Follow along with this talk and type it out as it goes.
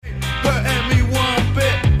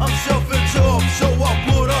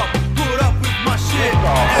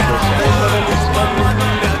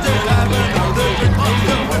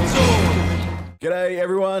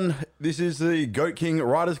This is the Goat King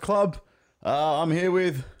Riders Club. I'm here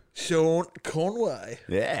with... Sean Conway.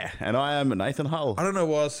 Yeah, and I am Nathan Hull. I don't know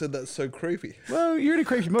why I said that so creepy. Well, you're in a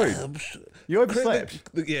creepy mood. You overslept.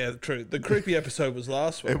 Yeah, true. The creepy episode was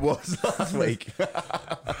last week. It was last week.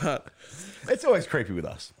 It's always creepy with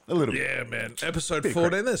us. A little bit. Yeah, man. Episode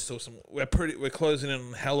 14, there's still some... We're closing in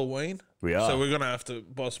on Halloween. We are. So we're going to have to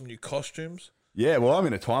buy some new costumes. Yeah, well, I'm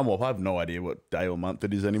in a time warp. I have no idea what day or month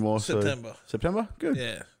it is anymore. September. So. September? Good.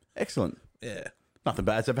 Yeah. Excellent. Yeah. Nothing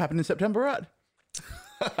bad's ever happened in September, right?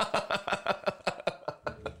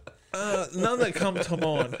 None that come to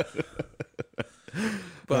mind.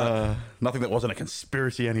 But nothing that wasn't a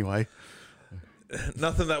conspiracy anyway.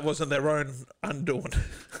 Nothing that wasn't their own undoing.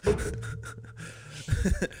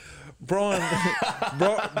 Brian's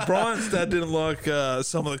dad didn't like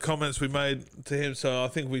some of the comments we made to him, so I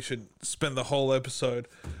think we should spend the whole episode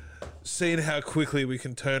seeing how quickly we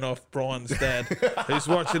can turn off Brian's dad. He's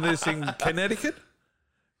watching this in Connecticut.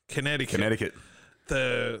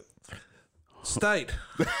 The state.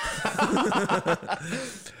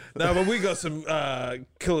 No, but we got some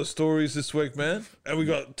killer stories this week, man. And we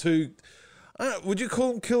got two, would you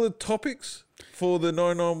call them killer topics for the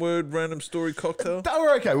 99-word random story cocktail?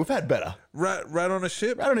 We're okay. We've had better. Rat on a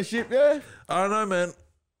ship? Rat on a ship, yeah. I don't know, man.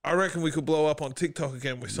 I reckon we could blow up on TikTok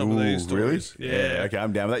again with some of these stories. Really? Yeah, okay,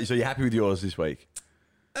 I'm down with that. So you're happy with yours this week?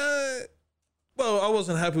 Well, I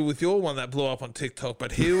wasn't happy with your one that blew up on TikTok,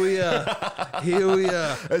 but here we are. Here we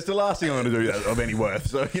are. It's the last thing I'm going to do that of any worth.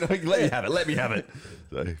 So, let me have it. Let me have it.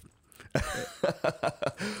 So.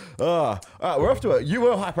 All right, we're off to it. You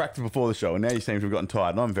were hyperactive before the show, and now you seem to have gotten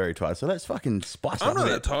tired, and I'm very tired. So let's fucking spice up. I'm not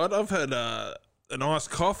that tired. I've had an iced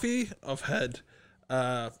coffee. I've had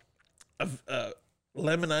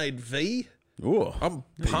lemonade V. Ooh, I'm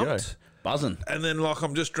pumped. Buzzing. And then,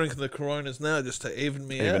 I'm just drinking the Coronas now just to even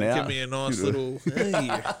me out. Give me a nice little,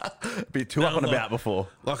 hey. Be too up and about before.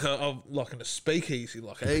 Like in a speakeasy,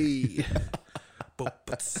 hey.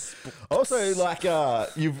 Also,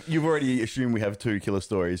 you've already assumed we have two killer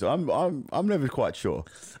stories. I'm never quite sure.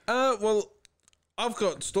 Well, I've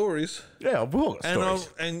got stories. Yeah, we've all got stories.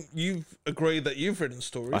 And you've agreed that you've written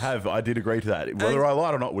stories. I have. I did agree to that. Whether I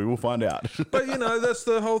lied or not, we will find out. But that's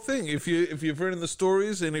the whole thing. If you've written the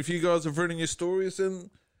stories, and if you guys have written your stories,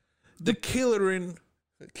 then the killer.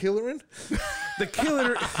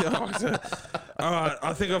 All right,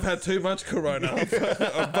 I think I've had too much Corona.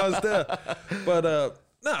 I'm buzzed out. But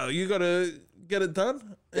no, you got to get it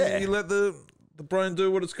done. And you let the brain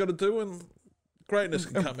do what it's got to do, and greatness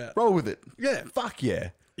can come out. Roll with it. Yeah. Fuck yeah.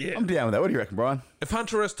 Yeah. I'm down with that. What do you reckon, Brian? If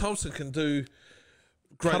Hunter S. Thompson can do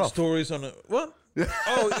great stories on it. What?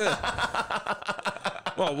 Oh,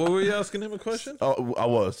 yeah. What were you asking him a question? Oh, I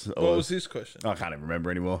was. What was his question? I can't even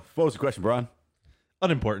remember anymore. What was the question, Brian?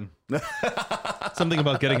 Unimportant. Something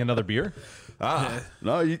about getting another beer?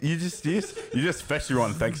 No, you just fetch your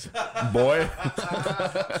one. Thanks, boy.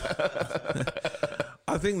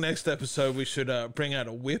 I think next episode we should bring out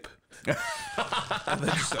a whip. And then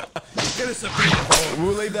just get us a beer.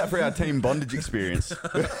 We'll leave that for our team bondage experience.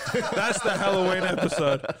 That's the Halloween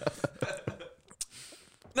episode.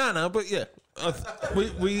 No, but yeah.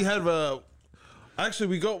 We have actually,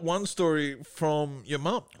 we got one story from your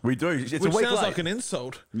mum. We do. It's which a week sounds late. like an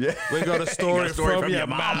insult. Yeah. We got a story, from your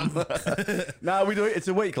mum. No, we do. It's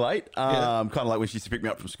a week late. Kind of like when she used to pick me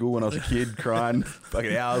up from school when I was a kid, crying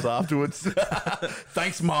fucking hours afterwards.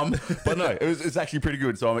 Thanks, Mum. But no, it's actually pretty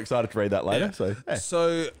good, so I'm excited to read that later. Yeah.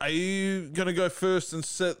 So are you going to go first and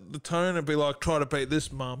set the tone and be like, try to beat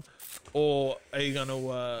this, Mum? Or are you going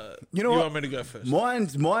to... you want me to go first?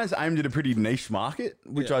 Mine's aimed at a pretty niche market,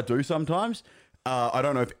 which I do sometimes. I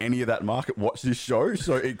don't know if any of that market watch this show,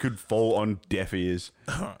 so it could fall on deaf ears.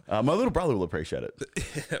 My little brother will appreciate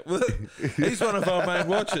it. Well, he's one of our main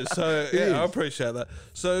watchers, so I appreciate that.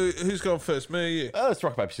 So who's going first, me or you? Let's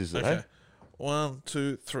rock, paper, scissors. Okay. Hey? 1,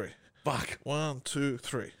 2, 3. Fuck. 1, 2,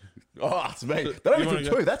 3. Oh, it's me. They only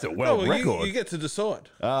took two. That's a world record. You get to decide.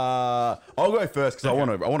 I'll go first because I want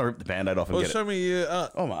to rip the Band-Aid off and get it. Show me your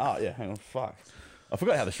art. Oh, my art. Yeah, hang on. Fuck. I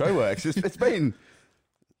forgot how the show works. It's been...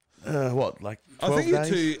 like 12 I think you're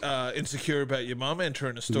days? too insecure about your mum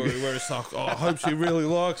entering a story where it's like, I hope she really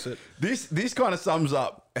likes it. This kind of sums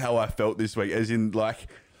up how I felt this week, as in I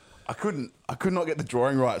could not get the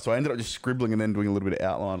drawing right, so I ended up just scribbling and then doing a little bit of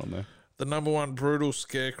outline on there. The #1 brutal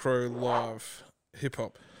scarecrow live hip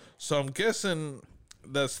hop. So I'm guessing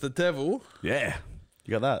that's the devil. Yeah,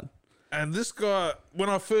 you got that. And this guy, when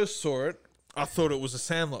I first saw it, I thought it was a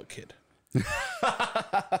Sandlot kid.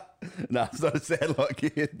 No, it's not a Sandlot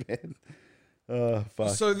kid, man. Oh, fuck.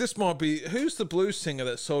 So this might be... Who's the blues singer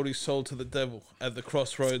that sold his soul to the devil at the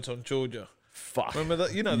crossroads on Georgia? Fuck. Remember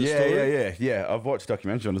that? You know the Yeah, story. yeah. I've watched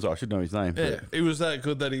documentary on this. I should know his name. Yeah, he was that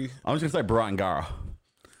good that he. I'm just gonna say Brian Gara.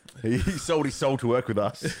 He sold his soul to work with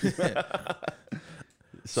us.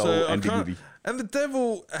 Soul and dignity. And the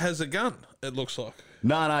devil has a gun. It looks like.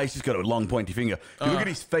 No, he's just got a long pointy finger. If you look at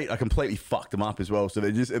his feet, I completely fucked them up as well. So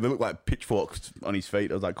they look like pitchforks on his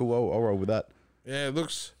feet. I was like, cool, I'll roll with that. Yeah, it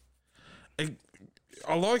looks.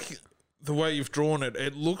 I like the way you've drawn it.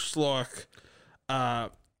 It looks like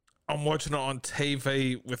I'm watching it on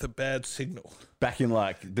TV with a bad signal. Back in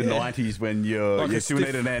like the 90s when you still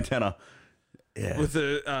need an antenna. Yeah. With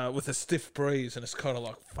a stiff breeze, and it's kind of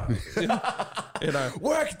like, fuck. You know.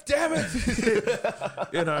 Work, damn it!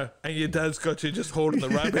 You know, and your dad's got you just holding the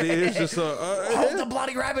rabbit ears, just like, Hold the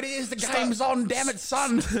bloody rabbit ears, the game's on, damn it,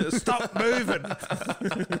 son! stop moving.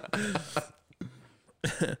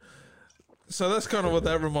 So that's kind of what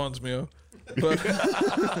that reminds me of. But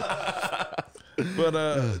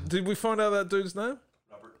did we find out that dude's name?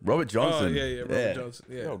 Robert Johnson. Oh, yeah, Robert Johnson.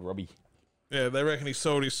 Yeah. Old Robbie. Yeah, they reckon he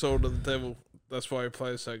sold his soul to the devil. That's why he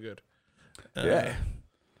plays so good. Yeah.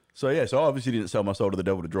 So I obviously didn't sell my soul to the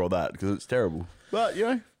devil to draw that because it's terrible. But,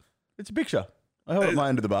 it's a picture. I held up my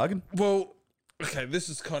end of the bargain. Well, okay, this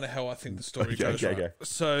is kind of how I think the story goes. Okay.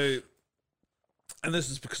 So, and this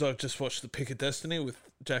is because I've just watched The Pick of Destiny with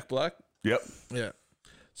Jack Black. Yep. Yeah.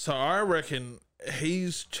 So I reckon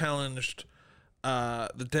he's challenged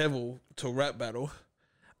the devil to a rap battle,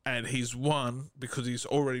 and he's won because he's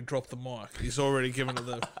already dropped the mic. He's already given it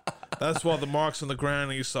the... That's why the mic's on the ground,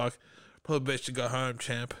 and he's like, probably best you go home,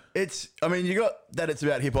 champ. You got that it's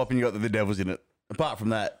about hip-hop and you got that the devil's in it. Apart from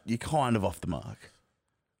that, you're kind of off the mark.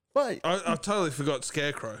 But I totally forgot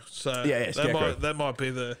Scarecrow. So yeah, Scarecrow. That might be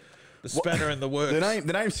the spanner in the works.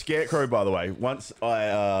 The name Scarecrow, by the way, once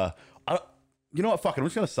you know what, fuck it, I'm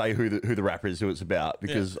just going to say who the rapper is, who it's about,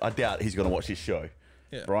 because I doubt he's going to watch this show.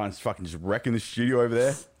 Yeah. Brian's fucking just wrecking the studio over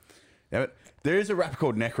there. Damn it. There is a rapper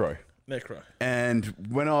called Necro. And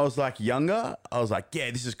when I was like younger, I was like,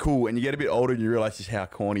 yeah, this is cool. And you get a bit older and you realize just how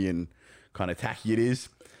corny and kind of tacky it is.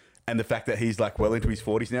 And the fact that he's like well into his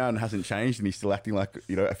 40s now and hasn't changed and he's still acting like,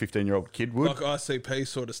 a 15-year-old kid would. Like ICP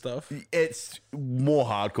sort of stuff. It's more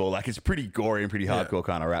hardcore. Like it's pretty gory and pretty hardcore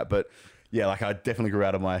kind of rap. But yeah, like I definitely grew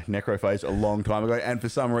out of my Necro phase a long time ago. And for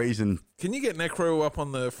some reason... Can you get Necro up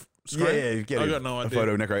on the screen? Yeah, I got no idea. A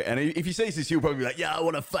photo of Necro. And if he sees this, he'll probably be like, yeah, I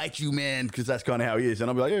want to fight you, man. Because that's kind of how he is. And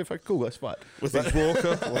I'll be like, yeah, fuck, cool, let's fight. With his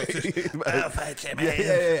walker. I'll fight you, man.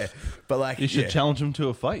 Yeah. But like... You should challenge him to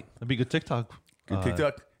a fight. That'd be good TikTok. Good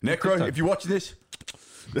TikTok. Necro, if you're watching this...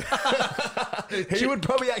 he would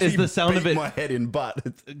probably actually the sound beat of it, my head in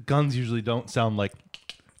butt. Guns usually don't sound like...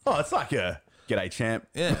 Oh, it's like a... G'day, champ.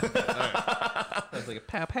 Yeah. It's like a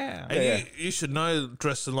pow pow. And you should know,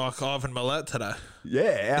 dressing like Ivan Milat today.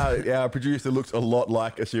 Yeah, our producer looks a lot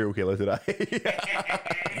like a serial killer today.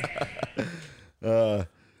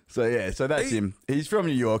 So that's him. He's from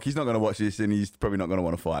New York. He's not going to watch this, and he's probably not going to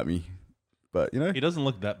want to fight me. But he doesn't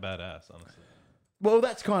look that badass, honestly. Well,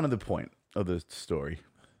 that's kind of the point of the story,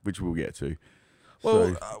 which we'll get to.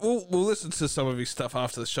 Well, we'll listen to some of his stuff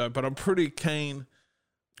after the show, but I'm pretty keen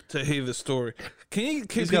to hear the story. Can you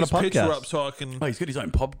keep his picture up so I can... Oh, he's got his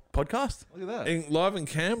own podcast? Look at that. Live in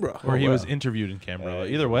Canberra. Or he was interviewed in Canberra.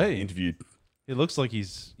 Either way. Interviewed. It looks like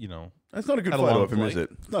he's, That's not a good photo of him, is it?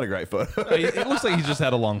 It's not a great photo. It looks like he just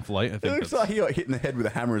had a long flight, I think. It looks like he got hit in the head with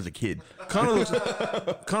a hammer as a kid. Kind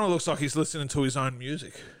of looks like he's listening to his own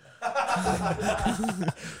music.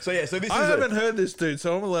 So this is... I haven't heard this dude,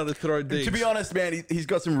 so I'm allowed to throw digs. To be honest, man, he's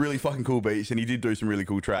got some really fucking cool beats, and he did do some really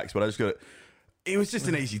cool tracks, but I just got it. It was just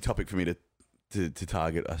an easy topic for me to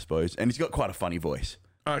target, I suppose. And he's got quite a funny voice.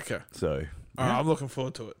 Okay. So... All right, I'm looking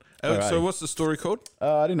forward to it. Alrighty. So what's the story called?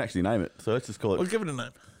 I didn't actually name it, so let's just call it... Well, give it a name.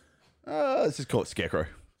 Let's just call it Scarecrow.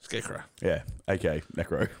 Scarecrow. Yeah, aka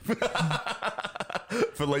Necro.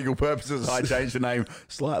 For legal purposes, I changed the name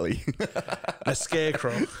slightly. A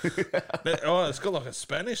scarecrow. Oh, it's got like a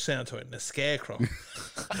Spanish sound to it. A scarecrow.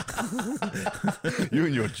 You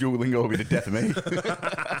and your dual lingo will be the death of me.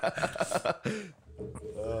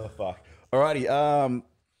 Oh, fuck. Alrighty,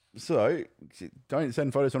 so don't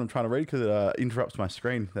send photos when I'm trying to read because it interrupts my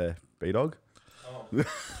screen there, B-Dog.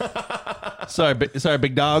 Sorry,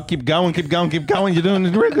 big dog. Keep going. You're doing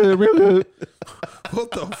it real good.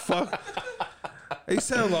 What the fuck? He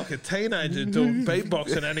sounded like a teenager doing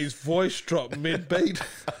beatboxing and his voice dropped mid-beat.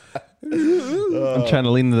 I'm trying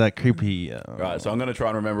to lean into that creepy... Right, so I'm going to try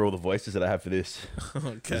and remember all the voices that I have for this.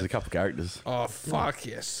 Okay. There's a couple of characters. Oh, fuck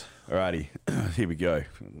yes. Alrighty, here we go.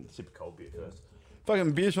 Sip a cold beer first.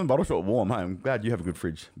 Fucking beers from the bottle shop warm, hey? I'm glad you have a good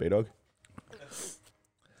fridge, B-Dog.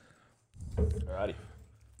 Alrighty.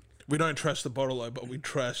 We don't trash the bottle though, but we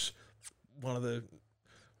trash one of the...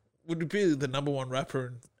 Would he be the number one rapper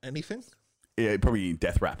in anything? Yeah, probably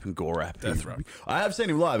death rap and gore rap. Death rap. I have seen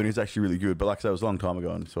him live and he's actually really good, but like I said, it was a long time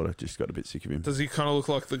ago and sort of just got a bit sick of him. Does he kind of look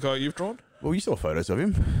like the guy you've drawn? Well, you saw photos of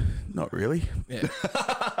him. Not really. Yeah.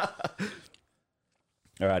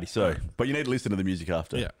 Alrighty, so, but you need to listen to the music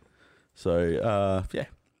after. Yeah. So, yeah.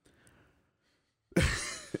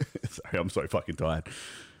 Sorry, I'm so fucking tired.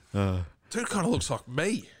 Dude kind of looks like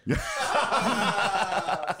me.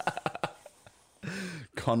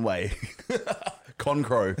 Conway.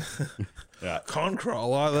 Concrow. Yeah. Concrow, I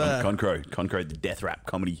like that. Concrow, the death rap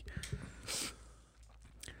comedy.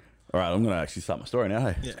 All right, I'm going to actually start my story now.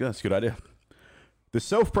 Hey, Yeah. That's a good idea. The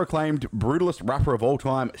self-proclaimed brutalist rapper of all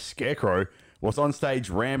time, Scarecrow, was on stage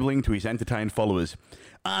rambling to his entertained followers.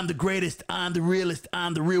 I'm the greatest, I'm the realest,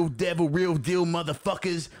 I'm the real devil, real deal,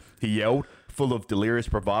 motherfuckers, he yelled, full of delirious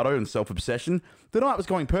bravado and self-obsession. The night was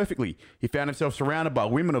going perfectly. He found himself surrounded by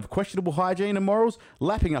women of questionable hygiene and morals,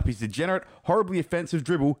 lapping up his degenerate, horribly offensive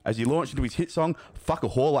dribble as he launched into his hit song, Fuck a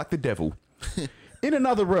Whore Like the Devil. In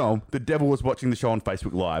another realm, the devil was watching the show on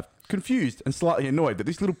Facebook Live, confused and slightly annoyed that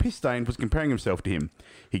this little piss stain was comparing himself to him.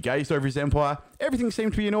 He gazed over his empire, everything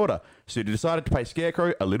seemed to be in order, so he decided to pay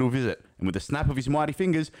Scarecrow a little visit, and with a snap of his mighty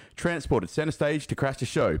fingers, transported center stage to crash the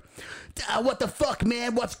show. What the fuck,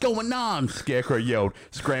 man? What's going on? Scarecrow yelled,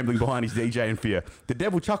 scrambling behind his DJ in fear. The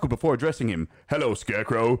devil chuckled before addressing him. Hello,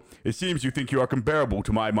 Scarecrow. It seems you think you are comparable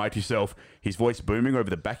to my mighty self, his voice booming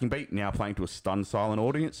over the backing beat, now playing to a stunned silent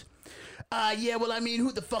audience. Yeah, well, I mean,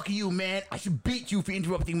 who the fuck are you, man? I should beat you for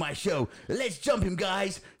interrupting my show. Let's jump him,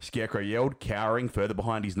 guys. Scarecrow yelled, cowering further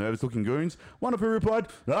behind his nervous-looking goons. One of whom replied,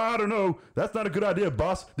 I don't know. That's not a good idea,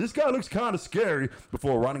 boss. This guy looks kind of scary,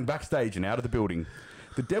 before running backstage and out of the building.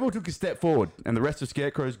 The devil took a step forward, and the rest of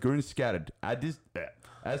Scarecrow's goons scattered, as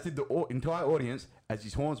did the entire audience, as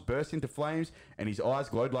his horns burst into flames and his eyes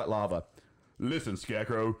glowed like lava. Listen,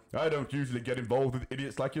 Scarecrow, I don't usually get involved with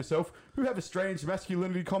idiots like yourself who have a strange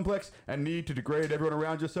masculinity complex and need to degrade everyone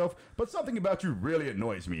around yourself, but something about you really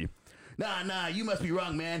annoys me. Nah, you must be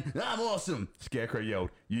wrong, man. I'm awesome, Scarecrow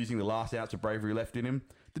yelled, using the last ounce of bravery left in him.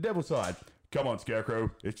 The devil sighed. Come on,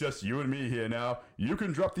 Scarecrow, it's just you and me here now. You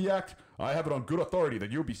can drop the act. I have it on good authority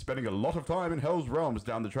that you'll be spending a lot of time in Hell's Realms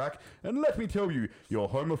down the track, and let me tell you, your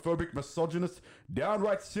homophobic, misogynist,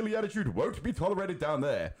 downright silly attitude won't be tolerated down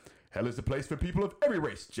there. Hell is a place for people of every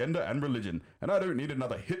race, gender, and religion, and I don't need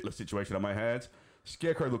another Hitler situation on my hands.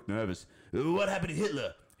 Scarecrow looked nervous. What happened to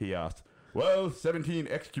Hitler? He asked. Well, 17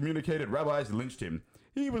 excommunicated rabbis lynched him.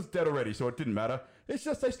 He was dead already, so it didn't matter. It's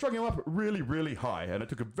just they strung him up really, really high, and it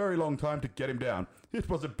took a very long time to get him down. It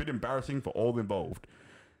was a bit embarrassing for all involved.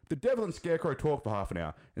 The devil and Scarecrow talked for half an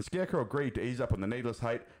hour, and Scarecrow agreed to ease up on the needless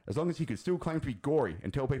hate as long as he could still claim to be gory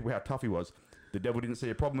and tell people how tough he was. The devil didn't see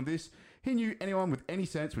a problem with this. He knew anyone with any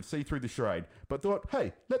sense would see through the charade, but thought,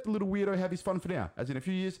 hey, let the little weirdo have his fun for now, as in a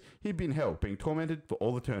few years, he'd be in hell, being tormented for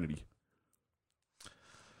all eternity.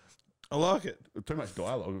 I like it. Too much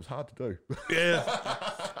dialogue, it was hard to do. Yeah.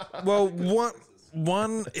 Well,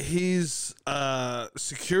 his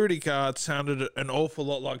security guard sounded an awful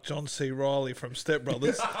lot like John C. Reilly from Step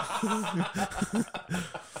Brothers.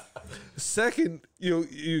 Second, you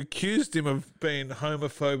accused him of being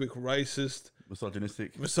homophobic, racist,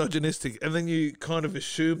 misogynistic, and then you kind of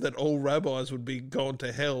assumed that all rabbis would be going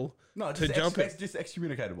to hell. No, just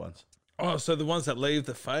excommunicated ones. Oh, so the ones that leave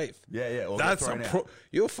the faith. Yeah. That's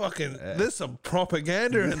you're fucking. Yeah. There's some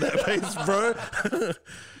propaganda in that piece, bro.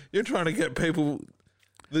 You're trying to get people.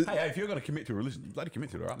 Hey, if you're going to commit to a religion, you bloody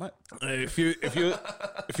commit to it, all right, mate? If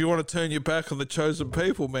you want to turn your back on the chosen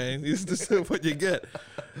people, man, you just do what you get.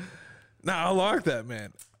 No, I like that,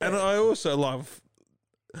 man, and I also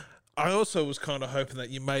was kind of hoping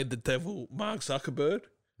that you made the devil Mark Zuckerberg.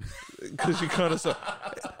 Because you kind of saw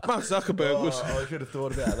Mark Zuckerberg was. I should have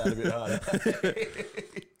thought about that a bit harder.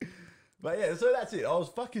 But yeah, so that's it. I was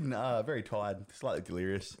fucking very tired, slightly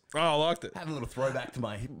delirious. Oh, I liked it. Having a little throwback to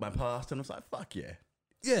my past, and I was like, fuck yeah.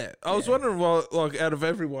 Yeah, I was wondering why, like, out of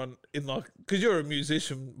everyone because you're a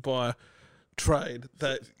musician by trade,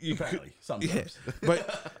 that you apparently sometimes. Yeah,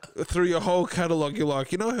 but through your whole catalogue, you're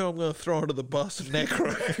like, you know who I'm going to throw under the bus?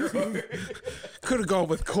 Necro. Could have gone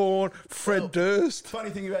with Korn, Fred Durst.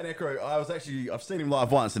 Funny thing about Necro, I've seen him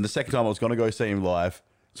live once, and the second time I was going to go see him live.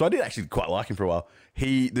 So I did actually quite like him for a while.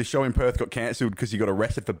 The show in Perth got cancelled because he got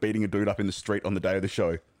arrested for beating a dude up in the street on the day of the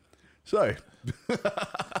show. So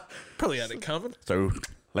probably had it coming. So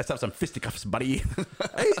let's have some fisticuffs, buddy.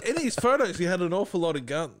 In his photos, he had an awful lot of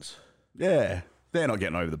guns. Yeah, they're not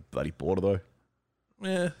getting over the bloody border though.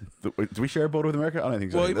 Yeah. Do we share a border with America? I don't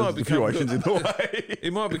think so. Well, he might become oceans in the way. He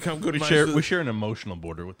might become good. We share an emotional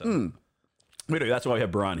border with them. We do. That's why we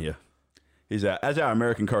have Brian here. He's as our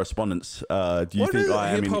American correspondent. Do you Why think do I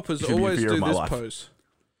am hip hoppers contributing always fear do of my this life? pose?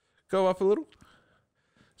 Go up a little.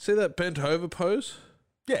 See that bent over pose?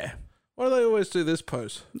 Yeah. Why do they always do this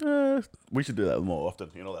pose? We should do that more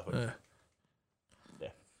often. You know that. Yeah. Yeah.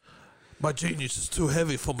 My genius is too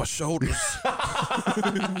heavy for my shoulders.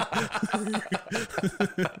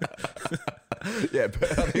 Yeah,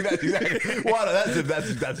 but I think that's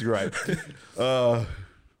exactly. That's great.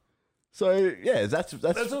 So yeah, that's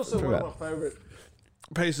also one of my favorite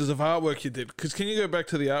pieces of artwork you did. Because can you go back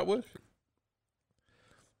to the artwork?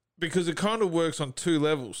 Because it kind of works on two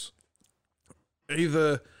levels.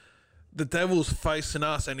 Either the devil's facing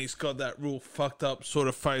us and he's got that real fucked up sort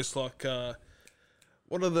of face, like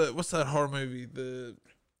what's that horror movie? The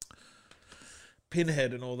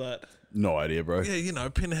Pinhead and all that. No idea, bro. Yeah, you know,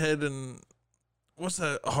 Pinhead and what's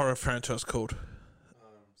that horror franchise called?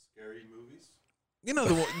 Scary movies. You know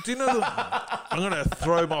the one? Do you know the? I'm gonna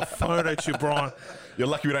throw my phone at you, Brian. You're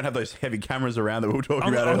lucky we don't have those heavy cameras around that we were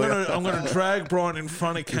talking about earlier. I'm gonna drag Brian in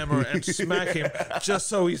front of camera and smack him just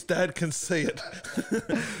so his dad can see it.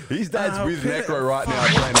 His dad's with Necro right now,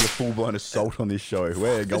 planning a full blown assault on this show.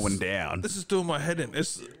 We're going down. This is doing my head in.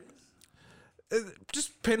 It's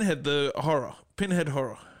just Pinhead the horror. Pinhead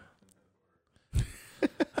horror.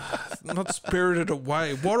 Not Spirited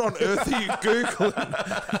Away. What on earth are you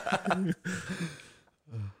googling?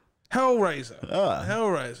 Hellraiser.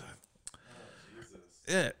 Hellraiser.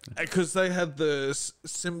 Yeah, because they had the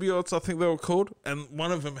symbiotes, I think they were called, and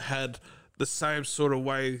one of them had the same sort of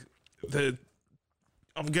way.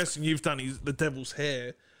 I'm guessing you've done the devil's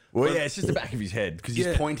hair. Well, yeah, it's just the back of his head because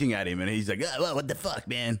he's pointing at him and he's like, oh, well, what the fuck,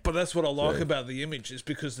 man? But that's what I like about the image is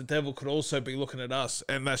because the devil could also be looking at us,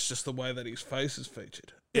 and that's just the way that his face is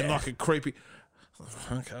featured. In like a creepy...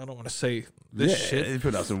 Okay, I don't want to see this shit. He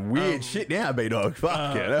put up some weird shit now, B-Dog.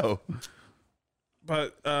 Fuck it, hell.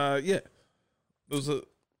 But, yeah.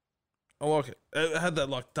 I like it. It had that,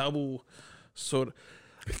 like, double sort of...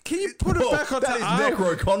 Can you put it back on that is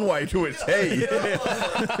Necro Conway to a T.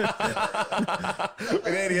 And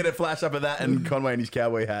then he had a flash up of that and Conway and his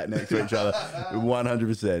cowboy hat next to each other.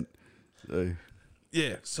 100%. So.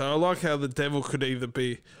 Yeah, so I like how the devil could either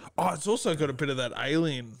be... Oh, it's also got a bit of that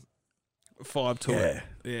alien vibe to it.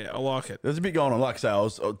 Yeah, I like it. There's a bit going on. Like I say, I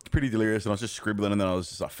was pretty delirious and I was just scribbling and then I was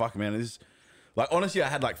just like, fuck, man. This is... Like, honestly, I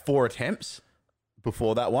had like 4 attempts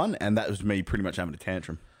before that one and that was me pretty much having a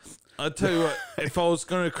tantrum. I tell you what, if I was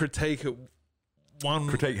going to critique it,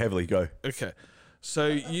 critique heavily, go. Okay, so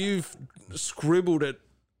you've scribbled it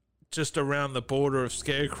just around the border of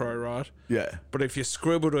Scarecrow, right? Yeah. But if you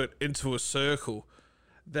scribbled it into a circle,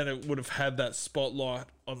 then it would have had that spotlight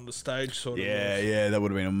on the stage, sort of. Yeah, that would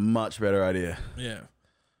have been a much better idea. Yeah.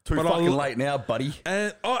 Too fucking late now, buddy.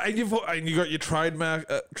 And you got your trademark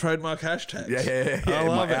hashtag. Yeah. I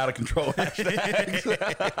love my it. out of control hashtags.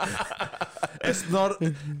 It's not.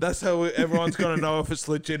 That's how everyone's going to know if it's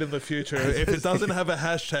legit in the future. If it doesn't have a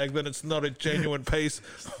hashtag, then it's not a genuine piece.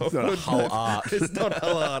 It's not a whole art. It's not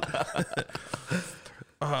whole art.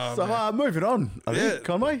 So moving on. I think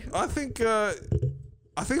Conway. I think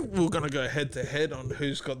we're going to go head to head on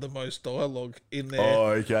who's got the most dialogue in there. Oh,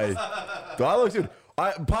 okay. Dialogue's good.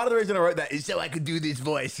 Part of the reason I wrote that is so I could do this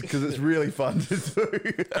voice because it's really fun to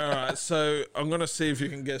do. All right, so I'm going to see if you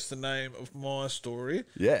can guess the name of my story.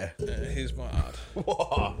 Yeah. Here's my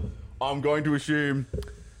art. I'm going to assume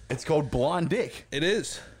it's called Blind Dick. It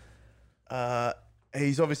is.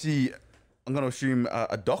 He's obviously, I'm going to assume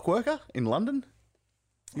a dock worker in London.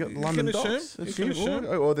 You got London docks. You can assume.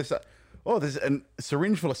 There's a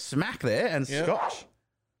syringe full of smack there and scotch.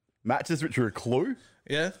 Matches, which are a clue.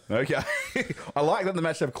 Yeah. Okay. I like that the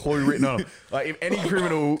matches have clue written on them. Like, if any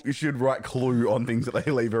criminal should write clue on things that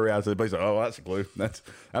they leave around, so the police are like, oh, that's a clue. That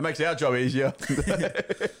makes our job easier.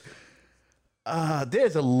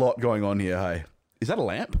 There's a lot going on here, hey. Is that a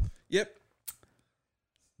lamp? Yep.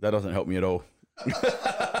 That doesn't help me at all.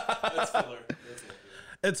 That's filler.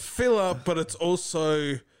 It's filler, but it's also...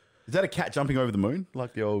 Is that a cat jumping over the moon,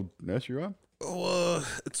 like the old nursery rhyme?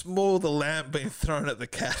 It's more the lamp being thrown at the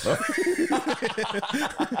cat.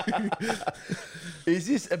 Is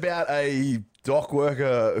this about a dock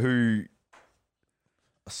worker who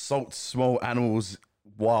assaults small animals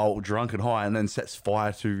while drunk and high and then sets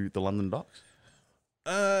fire to the London docks?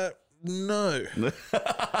 No.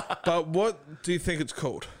 But what do you think it's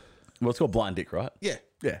called? Well, it's called Blind Dick, right? Yeah.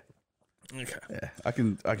 Yeah. Okay. Yeah. I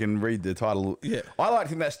can read the title. Yeah. I like to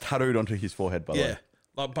think that's tattooed onto his forehead, by the way. Yeah.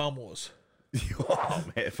 Like Bum Wars. Oh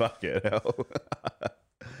man, fuck it, hell.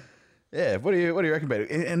 Yeah, what do you reckon about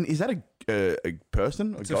it? And is that a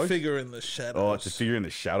person? It's a figure in the shadows. Oh, it's a figure in the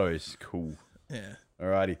shadows. Cool. Yeah.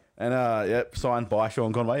 Alrighty. And yep, signed by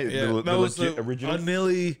Sean Conway. Yeah, the that was legit the original. I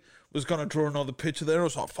nearly was going to draw another picture there. I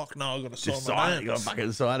was like, fuck no, I got to sign Just my sign it. name. You gotta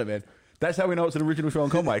fucking sign it, man. That's how we know it's an original Sean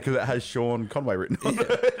Conway, because it has Sean Conway written on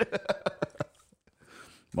it.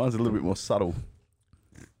 Mine's a little bit more subtle.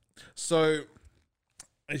 So,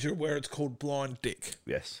 as you're aware, it's called Blind Dick.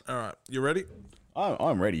 Yes. All right, you ready?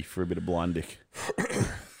 I'm ready for a bit of blind dick.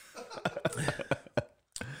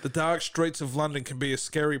 The dark streets of London can be a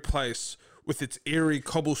scary place with its eerie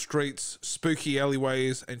cobble streets, spooky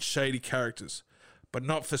alleyways, and shady characters. But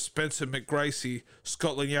not for Spencer McGracy,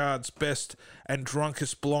 Scotland Yard's best and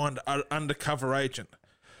drunkest blind undercover agent.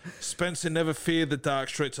 Spencer never feared the dark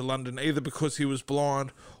streets of London, either because he was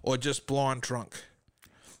blind or just blind drunk.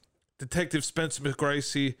 Detective Spencer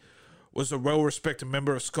McGracy was a well-respected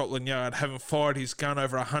member of Scotland Yard, having fired his gun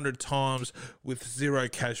over 100 times with 0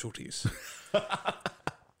 casualties.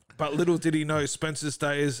 But little did he know, Spencer's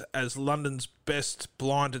days as London's best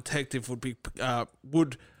blind detective would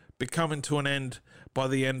be coming to an end by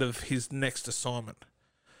the end of his next assignment.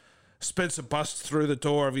 Spencer busts through the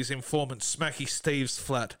door of his informant, Smacky Steve's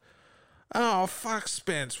flat. Oh, fuck,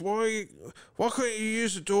 Spence. Why couldn't you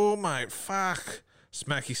use the door, mate? Fuck,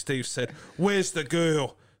 Smacky Steve said. Where's the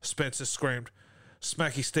girl? Spencer screamed.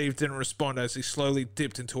 Smacky Steve didn't respond as he slowly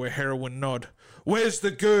dipped into a heroin nod. Where's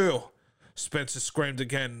the girl? Spencer screamed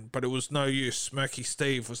again, but it was no use. Smacky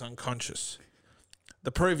Steve was unconscious.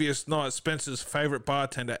 The previous night, Spencer's favourite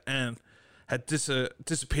bartender, Anne, had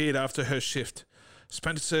disappeared after her shift.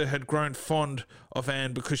 Spencer had grown fond of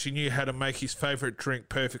Anne because she knew how to make his favourite drink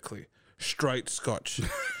perfectly. Straight scotch.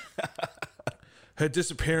 Her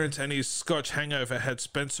disappearance and his scotch hangover had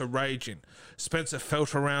Spencer raging. Spencer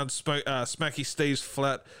felt around Smacky Steve's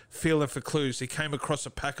flat, feeling for clues. He came across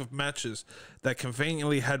a pack of matches that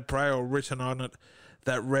conveniently had Braille written on it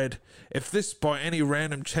that read, "If this by any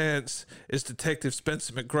random chance is Detective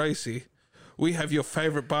Spencer McGracy, we have your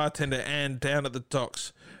favourite bartender Anne down at the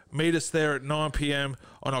docks. Meet us there at 9 p.m.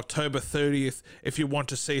 on October 30th if you want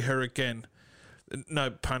to see her again."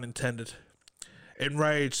 No pun intended.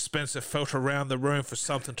 Enraged, Spencer felt around the room for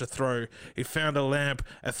something to throw. He found a lamp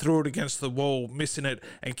and threw it against the wall, missing it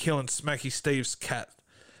and killing Smacky Steve's cat.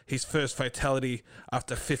 His first fatality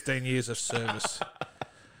after 15 years of service.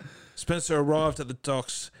 Spencer arrived at the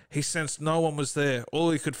docks. He sensed no one was there.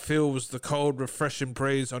 All he could feel was the cold, refreshing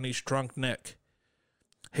breeze on his drunk neck.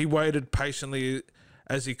 He waited patiently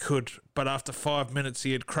as he could, but after 5 minutes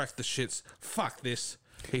he had cracked the shits. Fuck this,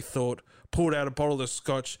 he thought, pulled out a bottle of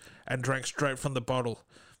scotch and drank straight from the bottle.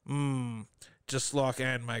 Just like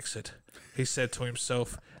Anne makes it, he said to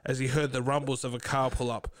himself as he heard the rumbles of a car pull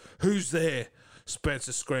up. Who's there?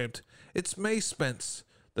 Spencer screamed. It's me, Spence.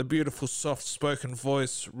 The beautiful soft-spoken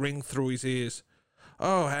voice ring through his ears.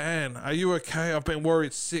 Oh, Anne, are you okay? I've been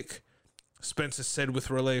worried sick, Spencer said with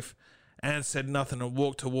relief. Anne said nothing and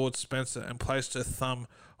walked towards Spencer and placed her thumb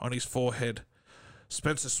on his forehead.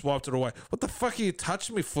 Spencer swiped it away. What the fuck are you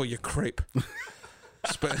touching me for, you creep?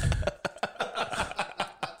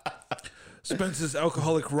 Spencer's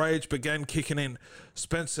alcoholic rage began kicking in.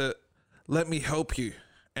 Spencer, let me help you,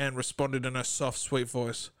 Anne responded in her soft, sweet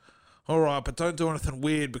voice. All right, but don't do anything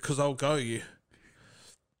weird because I'll go you.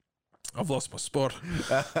 I've lost my spot.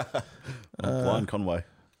 Blind Conway.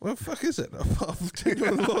 What the fuck is it? I've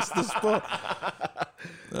genuinely lost the spot.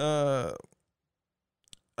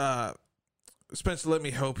 Spencer, let me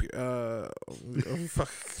help you.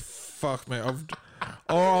 Fuck me.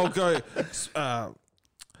 I'll go.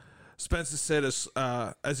 Spencer said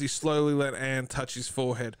as he slowly let Anne touch his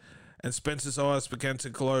forehead, and Spencer's eyes began to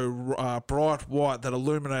glow bright white that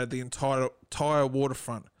illuminated the entire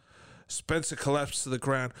waterfront. Spencer collapsed to the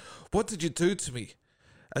ground. What did you do to me?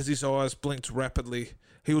 As his eyes blinked rapidly,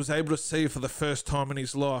 he was able to see for the first time in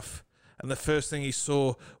his life, and the first thing he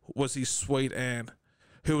saw was his sweet Anne,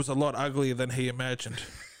 who was a lot uglier than he imagined.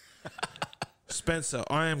 Spencer,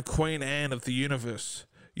 I am Queen Anne of the universe.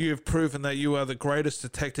 You have proven that you are the greatest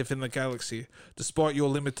detective in the galaxy, despite your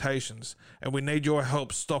limitations, and we need your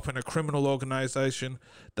help stopping a criminal organization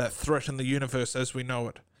that threaten the universe as we know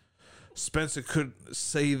it. Spencer could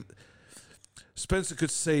see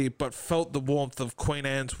but felt the warmth of Queen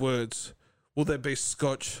Anne's words. Will there be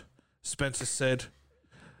scotch? Spencer said.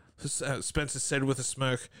 Spencer said with a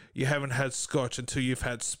smirk, you haven't had scotch until you've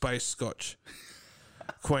had space scotch.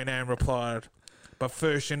 Queen Anne replied, but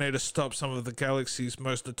first you need to stop some of the galaxy's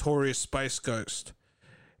most notorious space ghosts.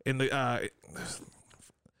 But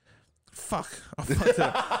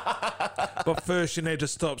first you need to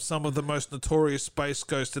stop some of the most notorious space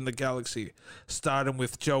ghosts in the galaxy, starting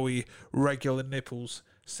with Joey Regular Nipples,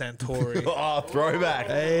 Santori. Oh, throwback.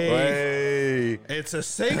 Hey. It's a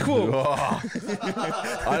sequel.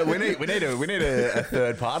 We need a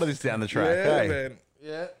third part of this down the track. Yeah, hey? man.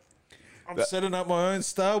 Yeah. I'm setting up my own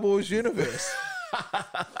Star Wars universe.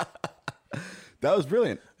 That was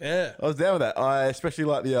brilliant. Yeah. I was down with that. I especially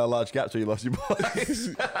like the large gaps where you lost your voice.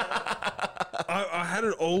 I had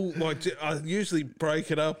it all, like, I usually break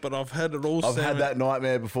it up, but I've had it all. I've had that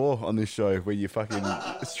nightmare before on this show where you fucking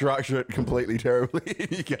structure it completely terribly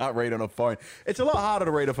and you can't read on a phone. It's a lot harder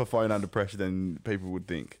to read off a phone under pressure than people would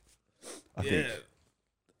think. I think.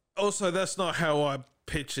 Also, that's not how I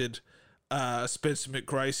pictured Spencer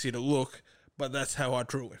McGracy to look, but that's how I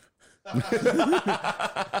drew him.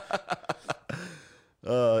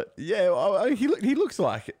 He looks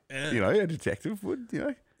like a detective would,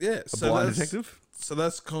 Yeah, a blind detective. So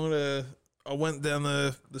that's kind of, I went down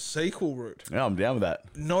the sequel route. Yeah, I'm down with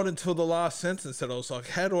that. Not until the last sentence that I was like,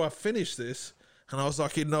 how do I finish this? And I was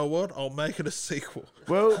like, you know what? I'll make it a sequel.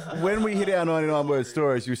 Well, when we hit our 99 word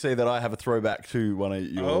stories, you see that I have a throwback to one of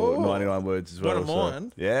your 99 words as well. One of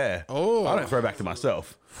mine? Yeah. Oh. I don't throw back to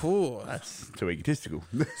myself. Ooh. That's too egotistical.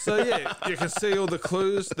 So yeah, you can see all the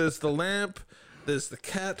clues. There's the lamp. There's the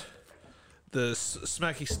cat. The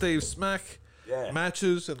Smacky Steve smack. Yeah.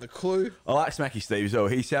 Matches and the clue. I like Smacky Steve as well.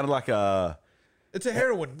 He sounded like a... It's a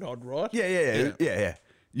heroin nod, right? Yeah.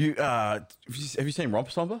 You have you seen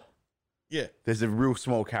Romper Stomper? Yeah. There's a real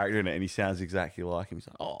small character in it, and he sounds exactly like him. He's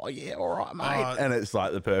like, "Oh yeah, all right, mate," and it's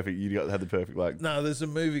like the perfect. You got to have the perfect like. No, there's a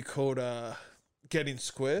movie called Getting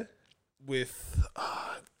Square with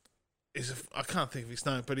I can't think of his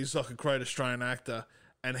name, but he's like a great Australian actor,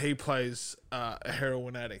 and he plays a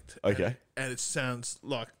heroin addict. Okay. And it sounds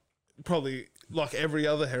like probably like every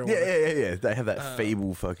other heroin. Yeah. They have that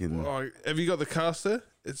feeble fucking. Have you got the cast there?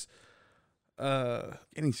 It's.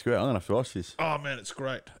 Getting Square. I'm gonna have to watch this. Oh man, it's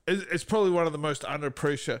great. It's probably one of the most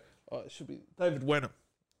underappreciated. Oh, it should be David Wenham.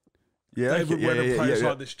 Yeah, David Wenham plays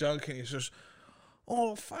like this junk, and he's just,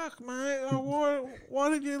 oh fuck, mate! Why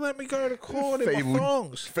did you let me go to court in my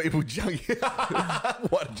thongs? Feeble junk.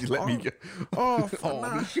 Why did you let me go? Oh, fuck, oh,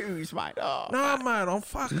 my shoes, mate. Oh, no, mate, I'm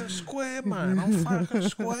fucking square, mate. I'm fucking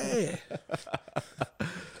square.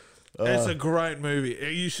 It's a great movie.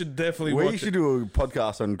 You should definitely watch it. We should do a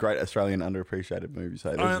podcast on great Australian underappreciated movies.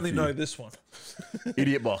 Hey, I only know this one.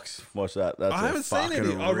 Idiot Box. Watch that. That's I haven't seen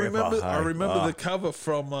it. I remember the cover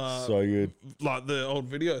from so good, like the old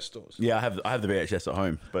video stores. Yeah, I have the VHS at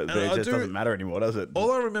home, but the VHS doesn't matter anymore, does it?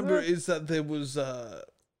 All I remember is that there was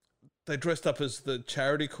they dressed up as the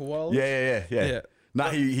charity koala. Yeah. No,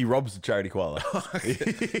 he robs the charity koala.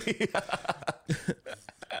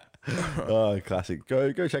 Oh, classic.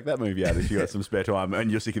 Go check that movie out if you got some spare time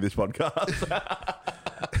and you're sick of this podcast.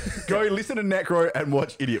 Go listen to Necro and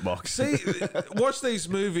watch Idiot Box. See, watch these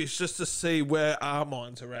movies just to see where our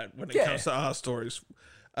minds are at when it comes to our stories.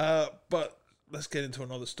 But let's get into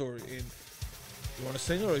another story. You want to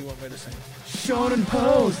sing it or you want me to sing it? Sean and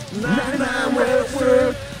Post 99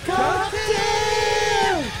 word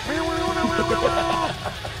cocktail.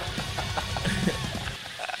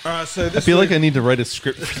 All right, so I feel like I need to write a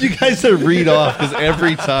script for you guys to read off because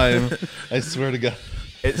every time, I swear to God.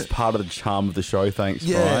 It's part of the charm of the show, thanks,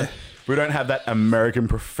 yeah. Brian. We don't have that American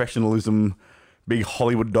professionalism, big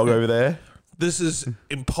Hollywood dog over there. This is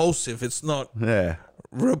impulsive. It's not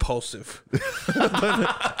repulsive.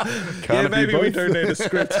 Maybe we don't need a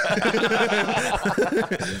script.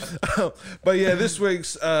 But yeah, this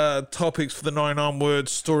week's topics for the 99 word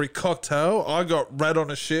story cocktail. I got Rat on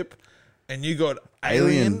a Ship, and you got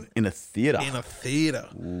Alien in a theater.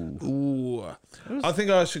 Ooh. I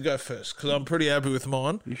think I should go first because I'm pretty happy with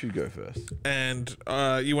mine. You should go first. And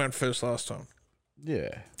you went first last time.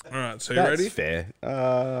 Yeah. All right, so you ready? That's fair.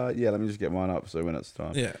 Yeah, let me just get mine up so when it's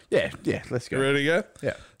time. Yeah, let's go. You ready to go?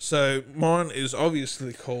 Yeah. So mine is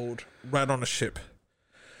obviously called Rat on a Ship.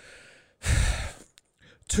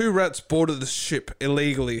 2 rats boarded the ship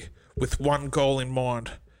illegally with one goal in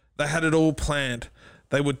mind. They had it all planned.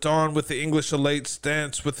 They would dine with the English elites,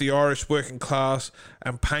 dance with the Irish working class,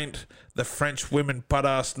 and paint the French women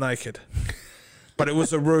butt-ass naked. But it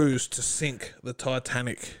was a ruse to sink the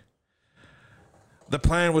Titanic. The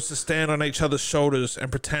plan was to stand on each other's shoulders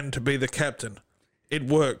and pretend to be the captain. It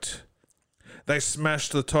worked. They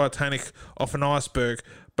smashed the Titanic off an iceberg,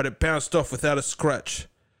 but it bounced off without a scratch.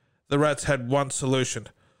 The rats had one solution: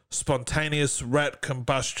 spontaneous rat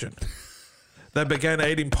combustion. They began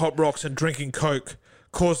eating pop rocks and drinking Coke,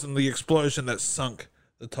 causing the explosion that sunk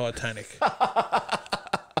the Titanic.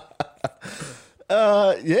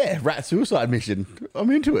 Rat suicide mission.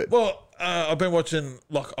 I'm into it. Well, I've been watching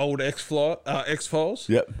like old X-Files.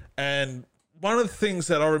 Yep. And one of the things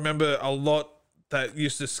that I remember a lot that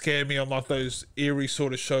used to scare me on like those eerie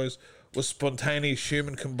sort of shows was spontaneous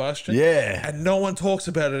human combustion. Yeah. And no one talks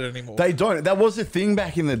about it anymore. They don't. That was a thing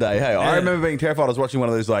back in the day. Hey, I remember being terrified. I was watching one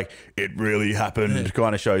of those like it really happened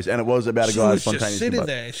kind of shows, and it was about a she guy was spontaneous. just sitting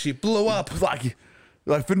there and she blew up. Like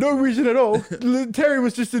for no reason at all. Terry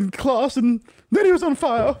was just in class and then he was on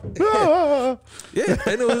fire. Ah. Yeah,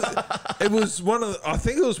 and it was one of I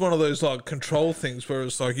think it was one of those like control things where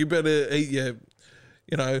it's like you better eat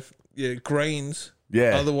your greens.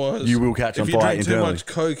 Yeah, otherwise you will catch on fire. If you drink too much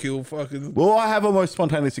Coke, you'll fucking. Well, I have almost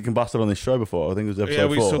spontaneously combusted on this show before. I think it was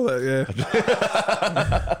episode 4. Yeah, we saw that.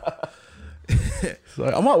 Yeah. So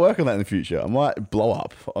I might work on that in the future. I might blow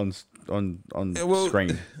up on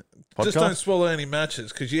screen. Podcast? Just don't swallow any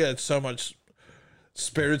matches because you had so much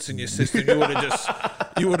spirits in your system.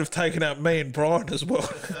 You would have taken out me and Brian as well.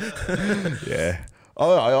 Yeah.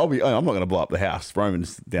 I'm not going to blow up the house.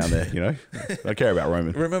 Roman's down there, you know. I don't care about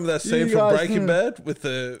Roman. Remember that scene from Breaking Bad with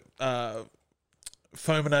the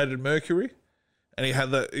fulminated mercury, and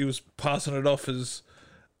he was passing it off as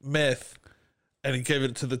meth, and he gave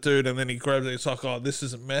it to the dude, and then he grabbed it. It's like, oh, this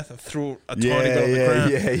isn't meth, and threw a tiny bit on the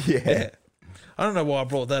ground. Yeah. I don't know why I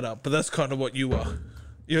brought that up, but that's kind of what you are.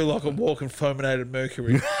 You're like a walking fulminated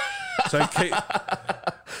mercury. So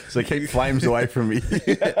keep flames away from me.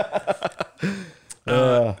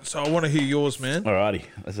 So I want to hear yours, man. Alrighty.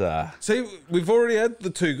 See, we've already had the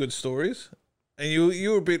 2 good stories, and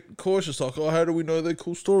you were a bit cautious, like, oh, how do we know they're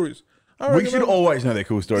cool stories? We should always know they're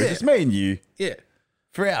cool stories. Yeah. It's me and you. Yeah.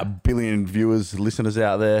 For our billion viewers, listeners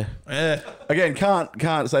out there. Yeah. Again,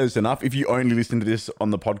 can't say this enough. If you only listen to this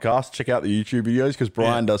on the podcast, check out the YouTube videos because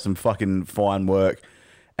Brian does some fucking fine work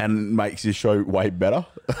and makes his show way better.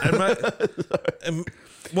 And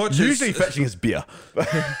usually fetching his beer.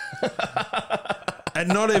 And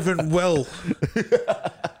not even well.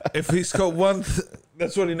 If he's got one,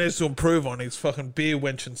 that's what he needs to improve on, his fucking beer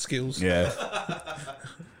wenching skills. Yeah.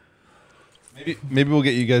 Maybe we'll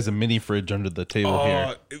get you guys a mini fridge under the table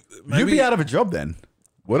here. You'd be out of a job then.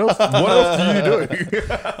 What else do you do?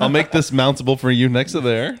 I'll make this mountable for you next to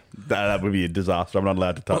there. That would be a disaster. I'm not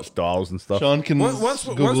allowed to touch dials and stuff. Sean can once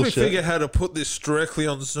we figure how to put this directly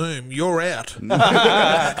on Zoom, you're out.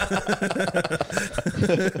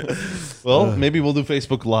 Well, maybe we'll do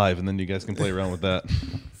Facebook Live and then you guys can play around with that.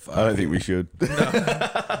 I don't think we should.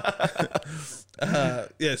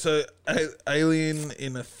 So Alien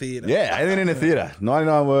in a theater. Yeah, Alien in a theater.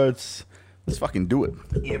 99 words. Let's fucking do it.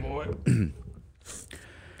 Yeah, boy.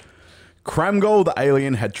 Kramgol the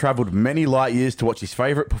alien had travelled many light years to watch his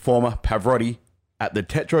favourite performer, Pavarotti, at the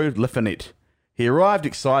Teatro L'Infinite. He arrived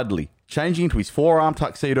excitedly, changing into his four-arm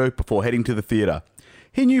tuxedo before heading to the theatre.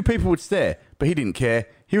 He knew people would stare, but he didn't care.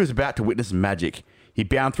 He was about to witness magic. He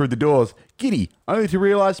bounded through the doors, giddy, only to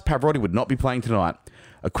realise Pavarotti would not be playing tonight.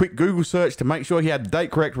 A quick Google search to make sure he had the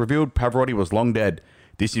date correct revealed Pavarotti was long dead.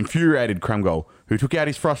 This infuriated Kramgol, who took out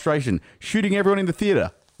his frustration, shooting everyone in the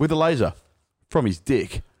theatre with a laser from his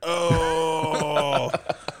dick. Oh,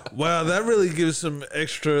 wow, that really gives some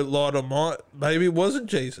extra light on my... Maybe it wasn't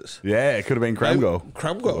Jesus. Yeah, it could have been Kramgol.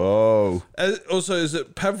 Kramgol. Oh. Also, is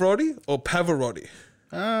it Pavarotti or Pavarotti?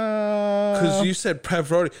 Because you said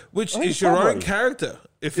Pavarotti, which is your own character.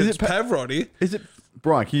 If it's Pavarotti... Is it...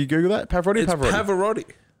 Brian, can you Google that? Pavarotti? It's Pavarotti.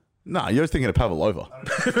 No, you're just thinking of Pavlova. I'm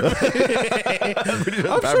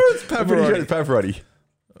sure it's Pavarotti. Pavarotti.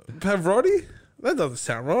 Pavarotti? That doesn't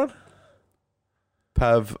sound right.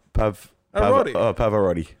 Pavarotti. Oh,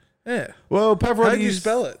 Pavarotti. Yeah. Well, Pavarotti. How do you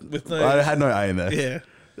spell it? With no... I had no A in there. Yeah.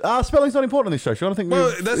 Spelling's not important on this show, Sean. I think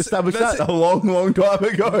we've established that a long time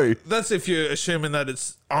ago. That's if you're assuming that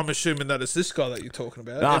it's... I'm assuming that it's this guy that you're talking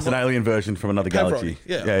about. No, it's an alien version from another galaxy.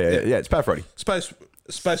 Yeah, it's Pavarotti.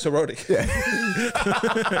 Space-Arotti. Yeah.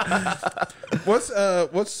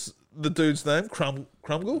 What's the dude's name? Kramgol?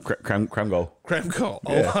 Kramgol. Kramgol.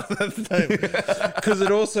 Yeah. I like that name. Because it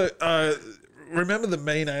also... remember the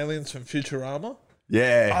mean aliens from Futurama?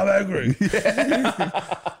 Yeah. I'm angry.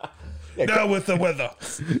 Now with the weather.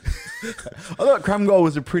 I thought Kramgol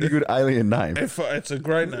was a pretty good alien name. It's a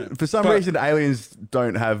great name. For some reason, aliens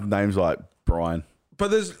don't have names like Brian. But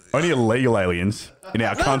there's only illegal aliens in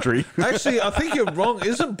our country. Actually, I think you're wrong.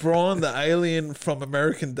 Isn't Brian the alien from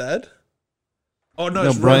American Dad? Oh no,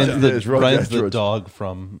 it's Roger. Brian's the dog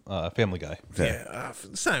from Family Guy. Yeah,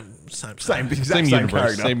 same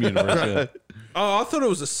universe. Same universe. Yeah. Oh, I thought it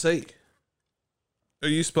was a C. Oh,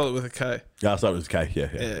 you spell it with a K. Yeah, I thought it was K.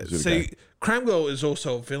 Yeah. See, Kramgol is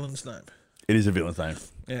also a villain's name. It is a villain's name.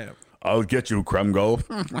 Yeah. I'll get you, Kramgol.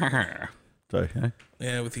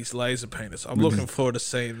 Yeah, with his laser penis. I'm looking forward to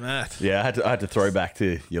seeing that. Yeah, I had to throw back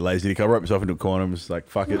to your laser dick. I wrote myself into a corner and was like,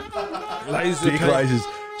 fuck it. Laser dick lasers.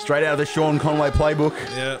 Straight out of the Sean Conway playbook.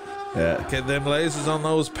 Yeah. Yeah. Get them lasers on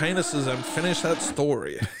those penises and finish that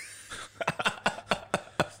story.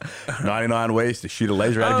 99 ways to shoot a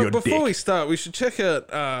laser out of your Before dick. we start, we should check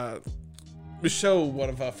out Michelle, one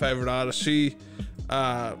of our favorite artists. She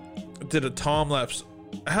did a time lapse.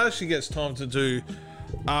 How she gets time to do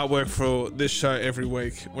artwork for this show every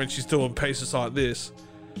week when she's doing pieces like this.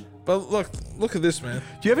 But look at this, man.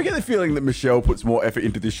 Do you ever get the feeling that Michelle puts more effort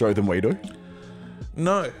into this show than we do?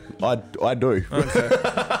 No. I do. Okay.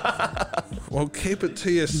 Well, keep it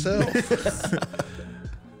to yourself.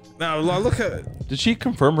 Now, look at it. Did she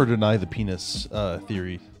confirm or deny the penis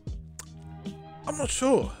theory? I'm not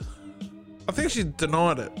sure. I think she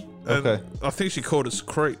denied it. And Okay. I think she called us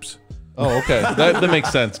creeps. Oh, okay. that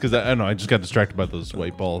makes sense because I don't know. I just got distracted by those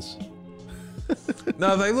white balls.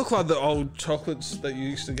 No, they look like the old chocolates that you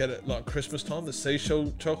used to get at like Christmas time, the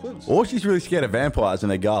seashell chocolates. Or she's really scared of vampires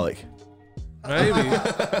and their garlic. Maybe.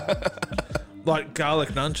 Like garlic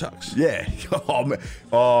nunchucks. Yeah. Oh, man.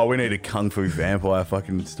 Oh, we need a kung fu vampire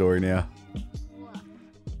fucking story now.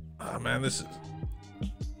 Oh man, this is.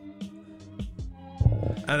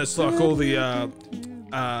 And it's like all the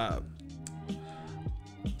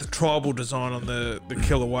tribal design on the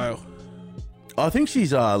killer whale. I think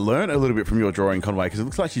she's learned a little bit from your drawing, Conway, because it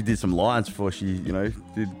looks like she did some lines before she, did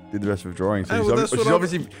the rest of the drawing. So Hey, well, she's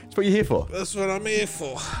obviously, that's what you're here for. That's what I'm here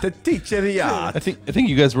for. To teach you the art. I think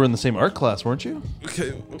you guys were in the same art class, weren't you?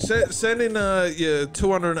 Okay, send in your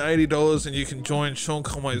 $280 and you can join Sean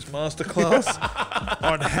Conway's masterclass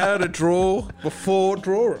on how to draw before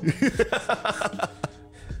drawing.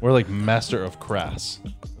 We're like master of crass.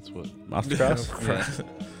 That's what. Masterclass?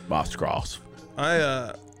 Masterclass.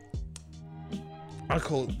 I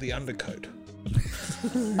call it the undercoat.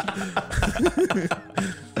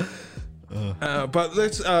 But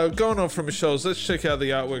let's going on from Michelle's. Let's check out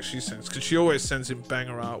the artwork she sends because she always sends in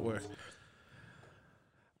banger artwork.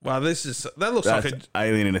 Wow, that looks That's like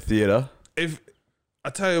Alien in a theater. if I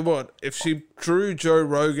tell you what, if she drew Joe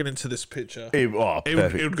Rogan into this picture, it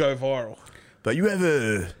Perfect. would go viral. But you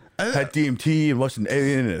ever had DMT and watched an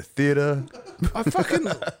alien in a theater? I fucking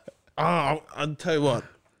I'll tell you what.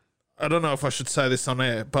 I don't know if I should say this on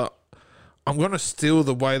air, but I'm gonna steal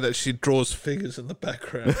the way that she draws figures in the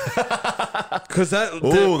background. Because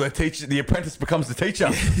the apprentice becomes the teacher.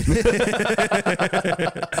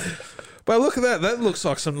 But look at that. That looks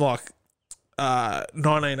like some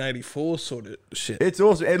 1984 sort of shit. It's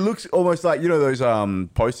awesome. It looks almost like those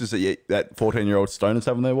posters that 14-year-old stoners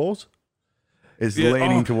have on their walls. It's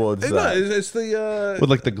leaning towards that. No, it's the With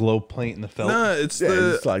like the glow paint and the felt. no, it's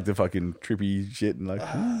It's like the fucking trippy shit and like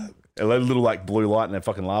a little like blue light and a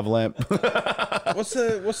fucking lava lamp. what's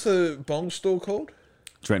the bong store called?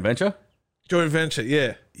 Joint venture. Joint venture,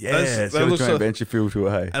 yeah. Yeah, it's got a joint venture feel to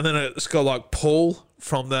it. Hey. And then it's got like Paul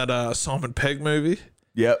from that Simon Pegg movie.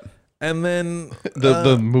 Yep. And then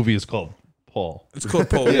The movie is called Paul. it's called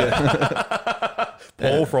Paul. Yeah.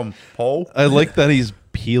 Paul from Paul. I like that he's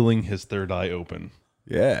peeling his third eye open.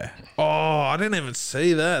 Yeah. Oh, I didn't even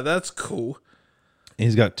see that. That's cool.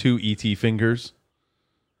 He's got 2 ET fingers.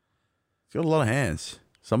 He's got a lot of hands.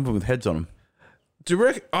 Some of them with heads on them. Do you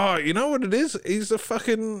reckon? Oh, you know what it is? He's a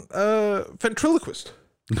fucking ventriloquist.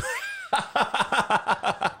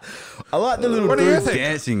 I like the little What do you dudes think?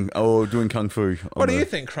 dancing or doing kung fu. What do you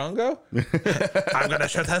think, Krongo? I'm gonna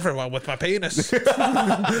shoot everyone with my penis. I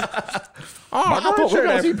thought we were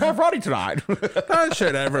going to see Pavarotti tonight. Don't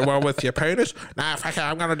shoot everyone with your penis. Nah, fuck it,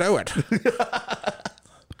 I'm gonna do it.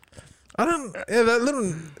 I don't. Yeah, that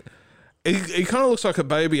little. He kind of looks like a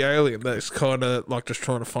baby alien that's kind of like just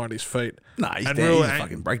trying to find his feet. Nah, he's really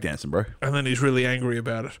fucking breakdancing, bro. And then he's really angry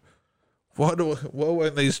about it. Why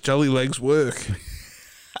won't these jelly legs work?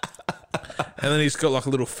 And then he's got like a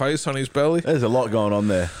little face on his belly. There's a lot going on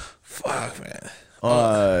there. Fuck, man.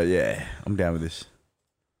 Yeah, I'm down with this.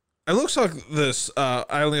 It looks like this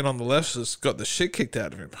alien on the left has got the shit kicked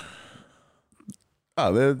out of him.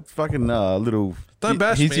 Oh, they're fucking little. Don't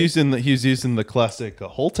bash He's me. using the classic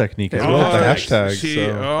hole technique as Yeah, well, the Oh, hashtag. shit.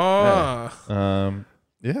 So, Oh.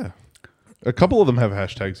 yeah, a couple of them have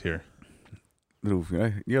hashtags here. Little,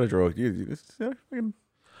 you gotta draw. Fucking,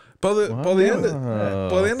 By the end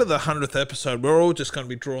of the 100th episode, we're all just going to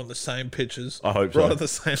be drawing the same pictures. I hope so. Writing the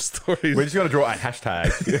same stories. we're just gonna draw a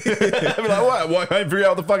hashtag. I'm like, why can't I figure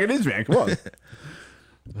out what the fuck it is, man? Come on.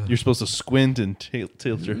 You're supposed to squint and tilt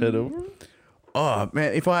your head over. Oh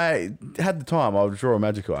man, if I had the time, I would draw a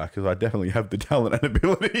magic eye because I definitely have the talent and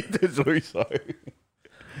ability to do so.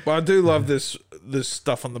 But I do love this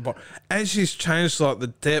stuff on the bottom. And she's changed like the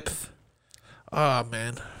depth. Oh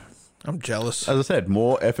man, I'm jealous. As I said,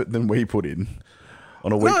 more effort than we put in.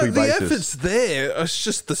 on a weekly the basis. effort's there. It's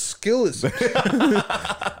just the skill is. Next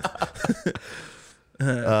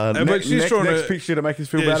picture to make us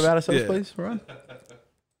feel bad about ourselves, please, Ryan.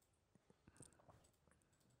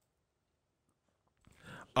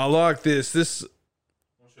 I like this. I'll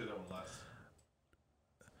show you that one last.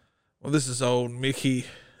 Well, this is old Mickey.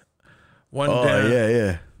 One down.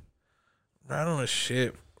 Yeah. Rat on a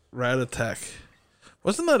ship. Rat Attack.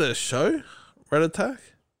 Wasn't that a show? Rat Attack?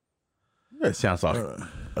 Yeah, it sounds like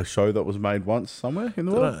a show that was made once somewhere in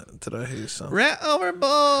the world. Did I hear something? Rat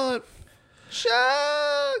overboard.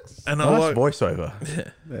 Sharks. And Nice voiceover.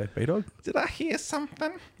 Yeah, B-Dog. Did I hear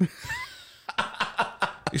something?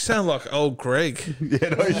 You sound like old Greg. Yeah,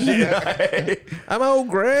 no shit. I'm old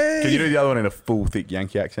Greg. Can you do the other one in a full, thick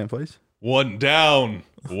Yankee accent, please? One down,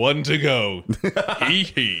 one to go. Hee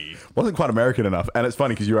hee. Wasn't quite American enough, and it's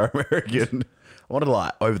funny because you are American. I wanted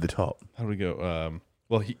like over the top. How do we go?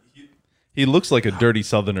 Well, he looks like a dirty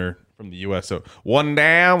Southerner from the U.S. So one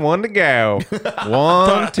down, one to go.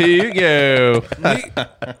 One to go.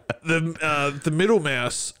 The middle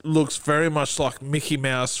mouse looks very much like Mickey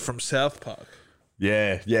Mouse from South Park.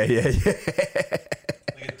 Yeah. Like a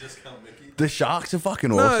discount Mickey. The sharks are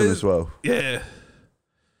fucking awesome as well. Yeah.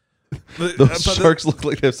 Those sharks look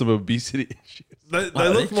like they have some obesity issues. They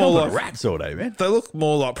look more like rats all day, man. They look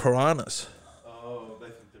more like piranhas. Oh, they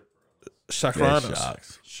think they're Sharkranas. Yeah,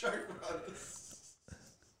 sharks.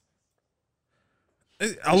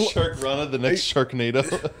 Sharkrana, the next Sharknado.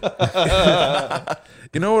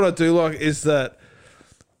 You know what I do like is that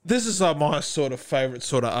this is like my sort of favorite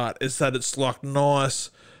sort of art is that it's like nice,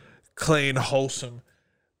 clean, wholesome,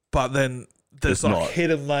 but then there's like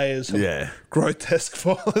hidden layers of grotesque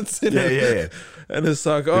violence in it. Yeah. And it's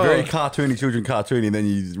like, very cartoony, children cartoony, and then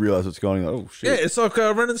you realise what's going on. Oh, shit. Yeah, it's like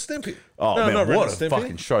Ren and Stimpy. Oh, no, man, not what Ren a and Stimpy.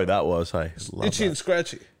 fucking show that was, hey. Love Itchy that. and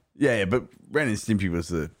Scratchy. Yeah, but Ren and Stimpy was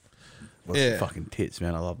the fucking tits,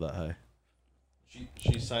 man. I love that, hey.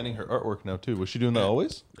 She's signing her artwork now, too. Was she doing that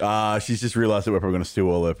always? She's just realised that we're probably going to steal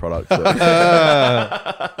all their products. So.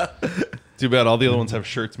 Too bad all the other ones have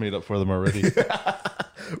shirts made up for them already.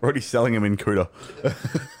 We're already selling them in Cuda.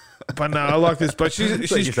 But no, I like this. But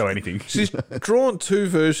she's sell anything. She's drawn two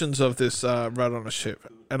versions of this Rat on a Ship,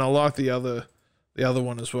 and I like the other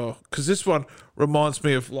one as well because this one reminds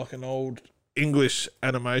me of like an old English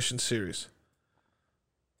animation series.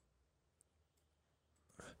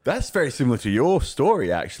 That's very similar to your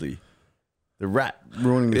story, actually. The rat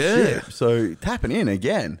ruining the ship. So tapping in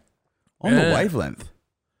again on the wavelength.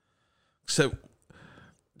 So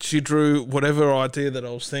she drew whatever idea that I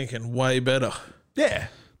was thinking way better. Yeah.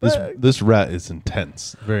 This rat is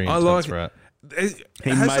intense. Very intense rat.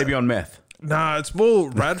 He may be on meth. Nah, it's more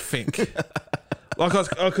Radfink.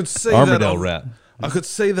 Like I could see Armadale rat. I could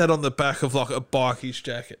see that on the back of like a bikies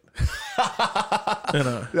jacket. You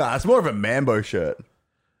know. Nah, it's more of a Mambo shirt.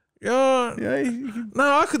 Yeah.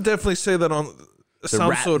 No, I could definitely see that on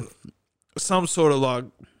some sort of like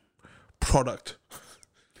product.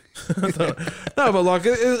 No, but like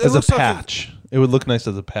it as looks a patch. It would look nice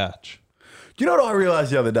as a patch. Do you know what I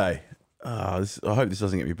realised the other day? I hope this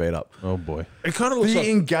doesn't get me beat up. Oh boy! It kind of looks the like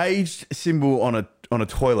engaged symbol on a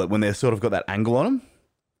toilet when they're sort of got that angle on them.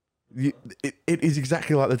 It is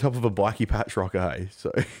exactly like the top of a bikey patch rocker, hey? So,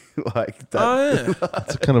 like that. Oh, yeah.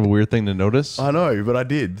 That's kind of a weird thing to notice. I know, but I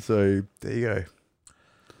did. So, there you go.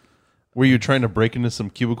 Were you trying to break into some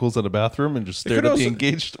cubicles at a bathroom and just stared at the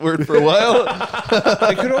engaged word for a while?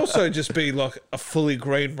 It could also just be like a fully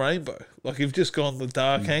green rainbow. Like you've just gone the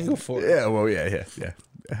dark angle for it. Yeah, well, yeah.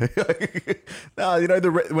 No, you know,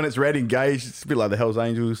 when it's red engaged, it's a bit like the Hells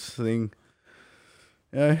Angels thing.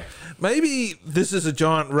 Yeah. Maybe this is a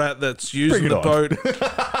giant rat that's using the boat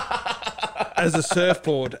as a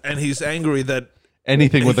surfboard, and he's angry that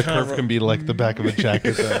anything with a curve can be like the back of a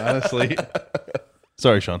jacket. Honestly,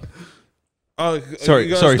 sorry, Sean. Oh,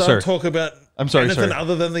 sorry, sir. Talk about anything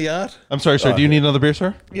other than the art. I'm sorry, sir. Do you need another beer,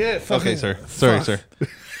 sir? Yeah. Okay, sir. Sorry, sir.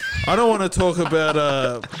 I don't want to talk about.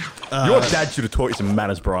 Your dad should have taught you some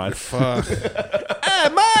manners, Brian. Fuck. Hey,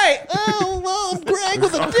 mate! Oh, I'm Greg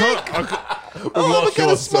with a dick.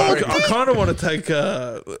 I kind of want to take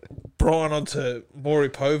Brian onto Maury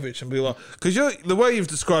Povich and be like, because the way you've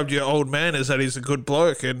described your old man is that he's a good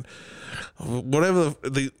bloke, and whatever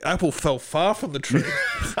the apple fell far from the tree.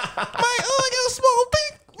 Mate, I got a small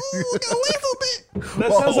bit. I got a little bit.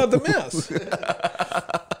 That sounds like the mouse.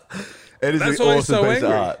 It is That's an why awesome he's so piece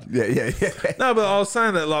of angry. art. Yeah. No, but I was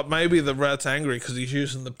saying that like maybe the rat's angry because he's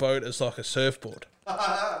using the boat as like a surfboard.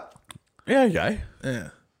 Yeah, okay. Yeah.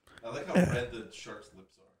 I like how red the shark's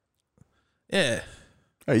lips are. Yeah.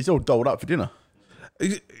 Hey, he's all dolled up for dinner.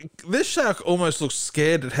 This shark almost looks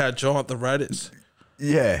scared at how giant the rat is.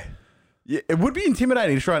 Yeah. Yeah, it would be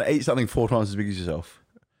intimidating to try and eat something 4 times as big as yourself.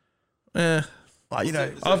 Yeah. Like, you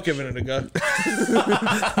know, I've given it a go.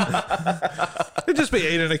 It'd just be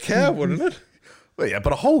eating a cow, wouldn't it? well, yeah,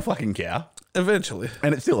 but a whole fucking cow, Eventually.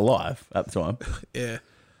 and it's still alive at the time. Yeah.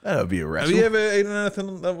 That would be a wrestle. Have you ever eaten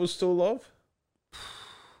anything that was still alive?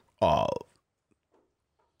 Oh,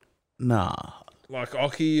 nah. Like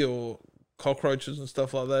Oki or cockroaches and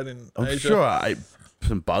stuff like that in I'm Asia? sure I ate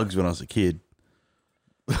some bugs when I was a kid.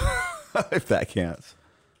 If that counts.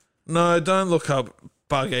 No, don't look up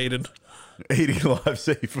bug eating. Eating live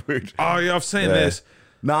seafood. Oh, yeah, I've seen this.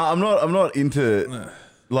 Nah, I'm not into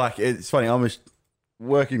like it's funny, I'm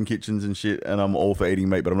work in kitchens and shit and I'm all for eating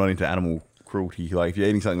meat, but I'm not into animal cruelty. Like if you're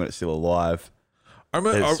eating something when it's still alive, I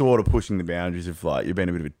remember, it's sort of pushing the boundaries of like you're being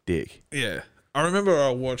a bit of a dick. yeah. I remember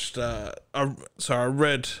I watched, I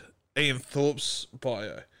read Ian Thorpe's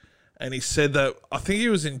bio and he said that I think he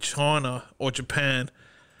was in China or Japan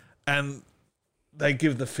and they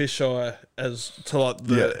give the fisheye as to like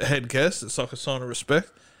the head guest. It's like a sign of respect.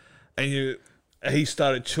 And he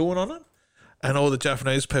started chewing on it and all the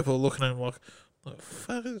Japanese people are looking at him like, what the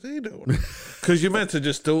fuck is he doing? Because you're meant to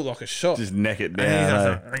just do it like a shot. Just neck it And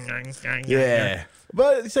down. he's like, Yeah.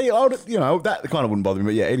 But see, I would, you know, that kind of wouldn't bother me.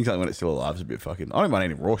 But yeah, eating something when it's still alive is a bit fucking. I don't mind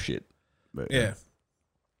eating raw shit. But yeah.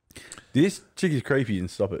 This chick is creepy and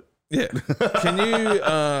stop it. Yeah. Can you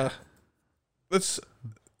let's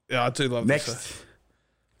I do love this.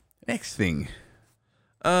 Next thing.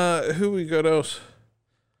 Who we got else?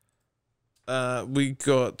 We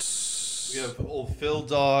have old Phil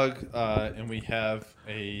Dog, and we have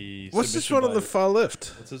a. What's this one on the far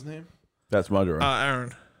left? What's his name? That's my drawing.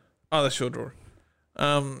 Aaron. Oh, that's your drawing.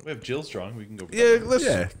 We have Jill's drawing. We can go. Yeah,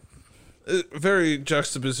 let's. Very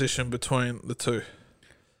juxtaposition between the two.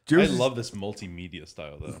 I love this multimedia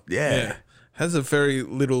style though. Yeah. Has a very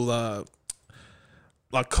little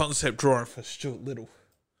like concept drawing for Stuart Little.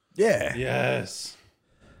 Yeah. Yes.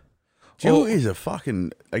 Jill is a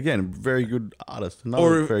fucking, again, very good artist.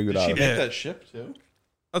 Another very good Did she artist. make that ship too?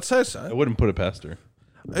 I'd say I so. wouldn't put it past her.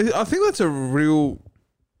 I think that's a real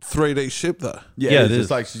 3D ship though. Yeah, it it's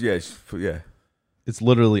is. like, yeah. It's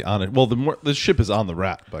literally on it. Well, the ship is on the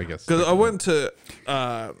wrap, I guess. Because I went to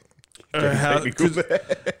her house.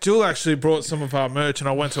 Jill actually brought some of our merch, and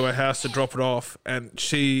I went to her house to drop it off. And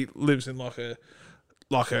she lives in like a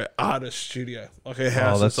artist studio, like her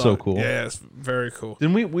house. Oh, that's so cool. Yeah, it's very cool.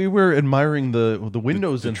 Then we were admiring the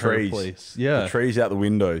windows in her trees. place. Yeah. The trees out the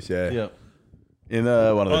windows, yeah. Yeah. In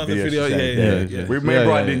one of the the videos. video, yeah. Me and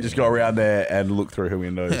Brian didn't just go around there and look through her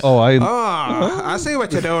windows. Oh, I see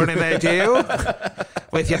what you're doing in there, Jill.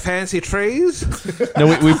 With your fancy trees. No,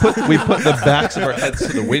 we put the backs of our heads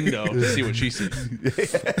to the window to see what she sees.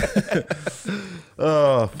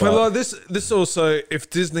 Oh, fuck. But like this also, if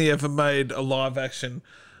Disney ever made a live action,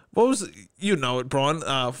 what was it? You know it, Brian?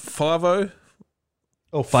 Five-O?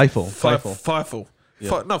 Oh, Feifel. Feifel.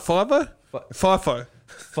 Yeah. Not Five-O? Fifo.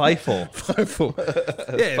 Feifel. Fifo.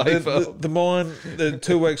 Yeah, Fifo. the mine, the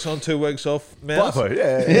 2 weeks on, 2 weeks off mouse. Fifo,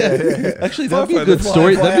 yeah. Actually, that'd be a Fifo, good the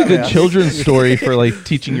story. fly That'd be a good out. children's story for like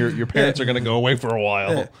teaching your parents are going to go away for a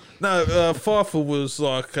while. Yeah. No, Fifo was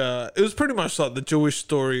like, it was pretty much like the Jewish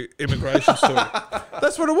story, immigration story.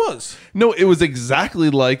 That's what it was. No, it was exactly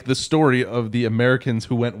like the story of the Americans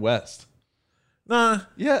who went west. Nah.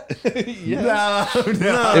 Yeah. No.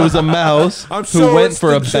 It was a mouse I'm who sure went it's for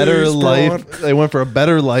the a better Jews, life. Brian. They went for a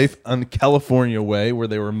better life on California way where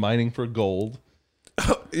they were mining for gold.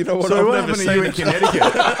 You know what? So I've what never happened to you in seen it. Connecticut?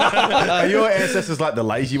 Are your ancestors like the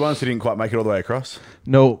lazy ones who didn't quite make it all the way across?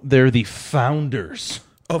 No, they're the founders.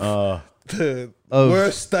 The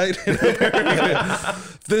worst state in America.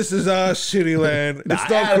 This is our shitty land. It's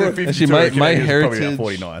not good. Actually, my heritage- Probably about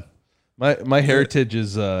 49. My heritage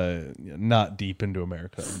is not deep into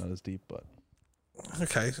America. Not as deep, but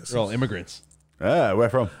Okay. they're all immigrants. Where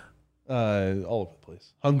from? All over the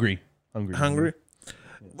place. Hungry.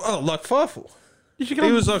 Well, like Fifo. He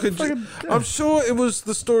He was like I'm sure it was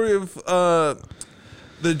the story of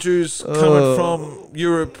the Jews coming from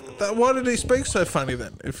Europe. Why did he speak so funny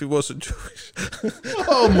then? If he wasn't Jewish?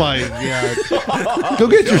 Oh my god! Go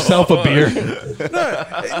get yourself a beer.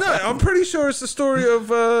 No, I'm pretty sure it's the story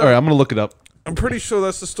of. All right, I'm gonna look it up. I'm pretty sure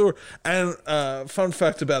that's the story. And fun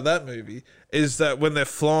fact about that movie is that when they're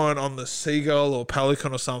flying on the seagull or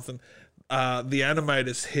pelican or something, the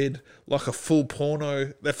animators hid like a full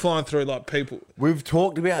porno. They're flying through like people. We've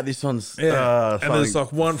talked about this on. And there's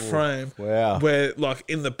like one frame Wow. where like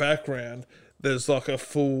in the background there's like a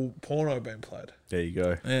full porno being played. There you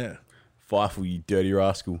go. Yeah. Fifo, you dirty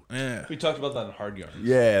rascal. Yeah. We talked about that in Hard Yarn.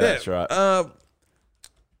 Yeah, that's right.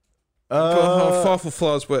 Fifle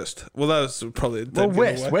flies west. Well, that was probably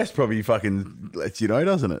West probably fucking lets you know,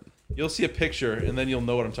 doesn't it? You'll see a picture, and then you'll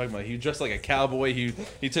know what I'm talking about. He dressed like a cowboy.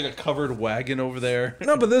 He took a covered wagon over there.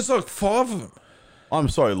 No, but there's like 5 of them. I'm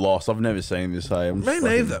so lost. I've never seen this. Hey, Me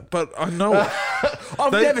neither, but I know it.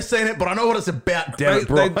 I've never seen it, but I know what it's about. Damn it,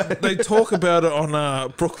 bro. They talk about it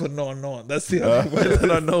on Brooklyn Nine-Nine. That's the only way that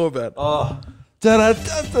I know about.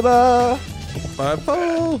 Da-da-da-da-da.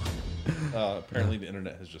 Bye-bye. Apparently, the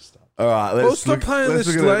internet has just stopped. All right, let's stop playing this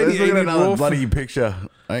lady. Let's look at Amy another Raw bloody picture.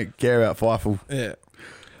 I don't care about Fifle. Yeah.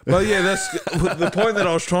 Well, yeah, that's the point that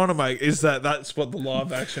I was trying to make is that that's what the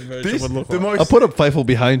live action version would look like. I'll put up Fifle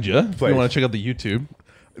behind you if Please. you want to check out the YouTube.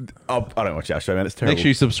 I don't watch our show, man. It's terrible. Make sure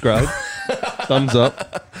you subscribe. Thumbs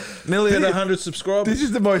up. Nearly at 100 subscribers. This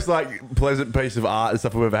is the most like pleasant piece of art and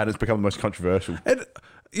stuff we've ever had. It's become the most controversial. And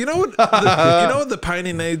you know what? The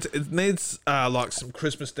painting needs? It needs like some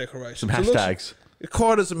Christmas decorations. Some hashtags. It's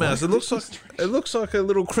quiet as a mouse. It looks like a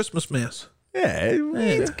little Christmas mouse. Yeah,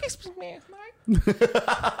 It's Christmas mouse, mate.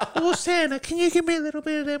 Oh, Santa, can you give me a little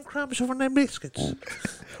bit of them crumbs from them biscuits?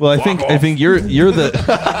 Well, I think you're the.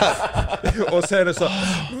 Or Santa's like,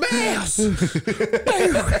 mouse.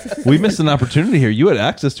 We missed an opportunity here. You had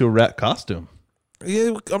access to a rat costume.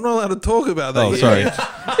 Yeah, I'm not allowed to talk about that. Oh, yet. sorry.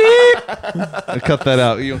 I cut that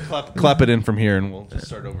out. You clap it in from here, and we'll just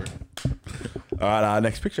start over. All right,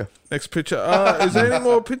 next picture. Next picture. Is there any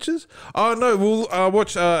more pictures? Oh no, we'll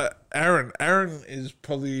watch Aaron. Aaron is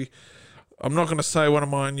probably. I'm not going to say one of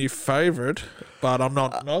my new favourite, but I'm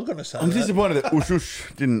not going to say. I'm disappointed that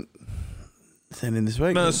Ush didn't send in this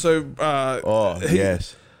week. No, so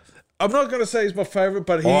yes. I'm not going to say he's my favourite,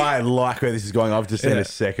 but I like where this is going. I've just seen a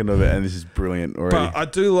second of it, and this is brilliant already. But I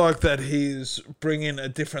do like that he's bringing a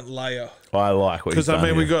different layer. I like what he's done. Because, I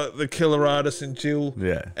mean, here. we got the killer artist in Jill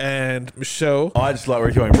and Michelle. I just like where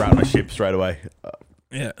he's going right on a ship straight away.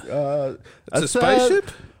 Yeah. It's a spaceship?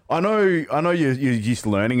 I know you're just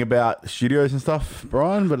learning about studios and stuff,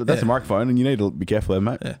 Brian, but that's a microphone, and you need to be careful there,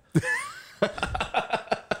 mate. Yeah.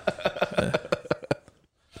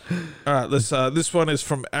 All right, let's. This one is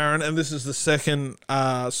from Aaron, and this is the second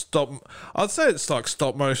stop. I'd say it's like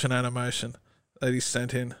stop motion animation that he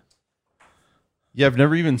sent in. Yeah, I've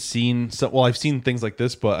never even seen. Well, I've seen things like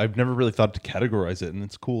this, but I've never really thought to categorize it, and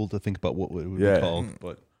it's cool to think about what it would be called.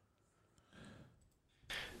 But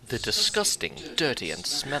the disgusting, dirty, and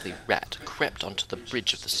smelly rat crept onto the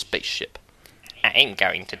bridge of the spaceship. "I'm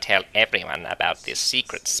going to tell everyone about this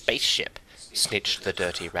secret spaceship," snitched the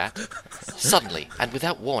dirty rat. Suddenly, and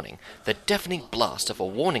without warning, the deafening blast of a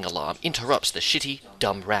warning alarm interrupts the shitty,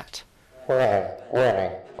 dumb rat.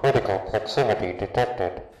 Warning, critical proximity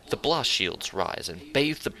detected. The blast shields rise and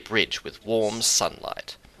bathe the bridge with warm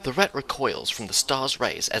sunlight. The rat recoils from the star's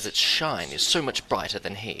rays as its shine is so much brighter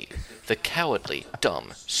than he. The cowardly,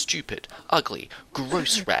 dumb, stupid, ugly,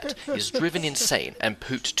 gross rat is driven insane and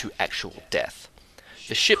put to actual death.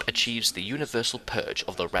 The ship achieves the universal purge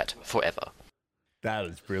of the rat forever. That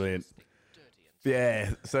is brilliant. Yeah,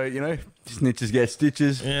 so, snitches get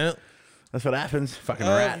stitches. Yeah. That's what happens. Fucking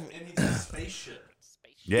rat. And he's a spaceship.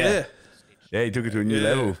 Yeah. Yeah, he took it to a new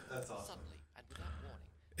level. That's awesome.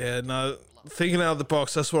 Yeah, no, thinking out of the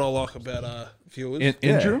box, that's what I like about viewers.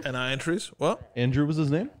 Andrew? And our entries. What? Andrew was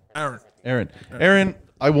his name? Aaron,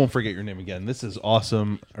 I won't forget your name again. This is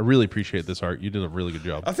awesome. I really appreciate this art. You did a really good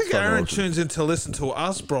job. I think Aaron tunes in to listen to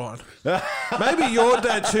us, Brian. Maybe your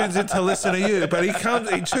dad tunes in to listen to you, but he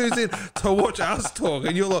tunes in to watch us talk,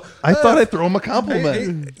 and you're like, I thought I'd throw him a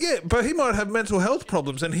compliment. But he might have mental health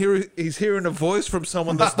problems, and he's hearing a voice from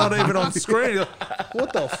someone that's not even on screen. You're like,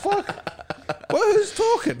 what the fuck? Well, who's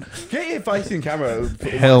talking? Get your face in camera.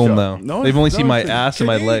 Hell no. They've only seen my ass and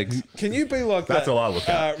my legs. Can you be like that? That's all I look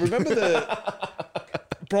at. Remember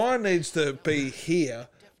Brian needs to be here,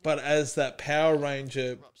 but as that Power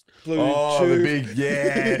Ranger blue tube. The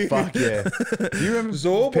big, fuck yeah. Do you remember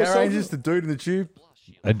Zorb or Power Rangers, the dude in the tube?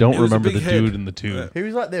 I don't was a remember big the head. dude in the tube. He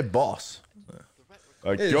was like their boss.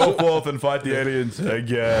 Like, go forth and fight the aliens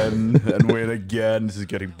again and win again. This is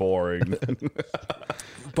getting boring.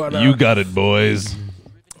 But You got it, boys.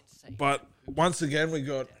 But once again, we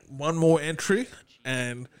got one more entry,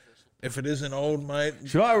 and if it isn't old, mate.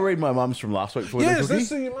 Should I read my mum's from last week for Yes, the let's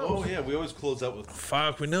cookie? see your mum. Oh, yeah, we always close out with...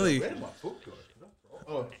 Fuck, we nearly.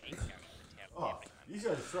 Oh, you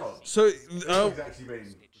guys throw it. So, actually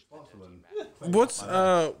been responsible.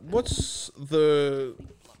 what's the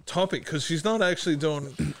topic? Because she's not actually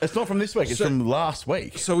doing. It's not from this week. It's from last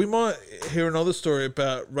week. So we might hear another story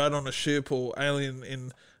about rat on a ship or alien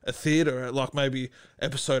in a theater at like maybe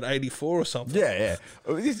episode 84 or something. Yeah.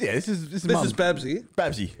 This is This is Babsy.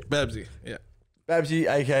 Babsy. Babsy, yeah. Babsy,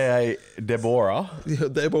 aka Deborah.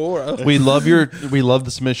 Deborah. We love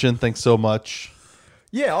the submission. Thanks so much.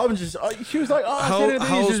 Yeah, I was just. She was like, "Oh,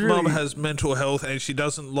 Hal's mum has mental health, and she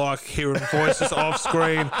doesn't like hearing voices off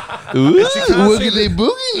screen. Ooh, boogity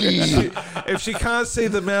boogie. If she can't see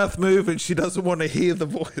the mouth moving, she doesn't want to hear the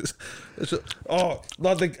voice.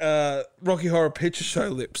 Like the Rocky Horror Picture Show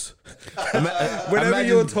lips. Whenever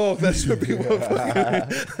you talk, that should be what.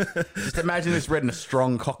 Just imagine this read in a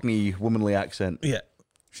strong Cockney womanly accent. Yeah.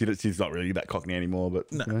 She's not really that Cockney anymore,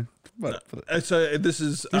 but no. You know, So this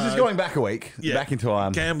is going back a week, back in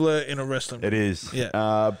time. Gambler in a wrestling. It is,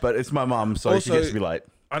 yeah. But it's my mum, so she gets to be late.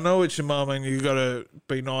 I know it's your mum, and you got to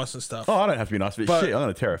be nice and stuff. Oh, I don't have to be nice, but shit, I'm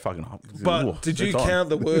gonna tear her fucking up. But did you count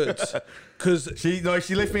the words? Because she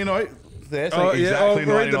left me a note there.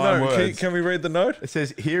 Read the note. Words. Can we read the note? It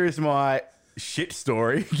says, "Here is my shit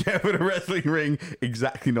story. Gambler in a wrestling ring.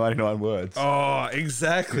 Exactly 99 words." Oh,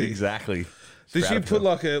 exactly. Exactly. Did she put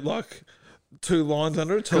like 2 lines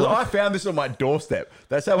under it? Because I found this on my doorstep.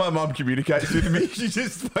 That's how my mum communicates with me. She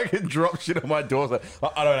just fucking drops shit on my doorstep.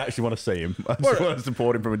 I don't actually want to see him. I just want to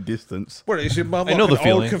support him from a distance. What is your mum like an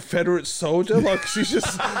old Confederate soldier? Like she's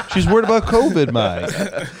worried about COVID, mate.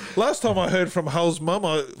 Last time I heard from Hal's mum,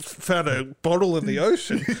 I found a bottle in the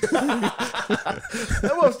ocean. If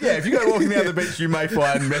you go walking down the beach, you may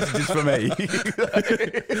find messages for me.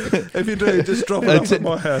 If you do, just drop it off at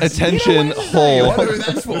my house. Attention, Hall. I know who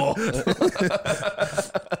that's for.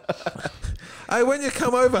 Hey, when you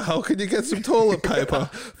come over, Hull, can you get some toilet paper?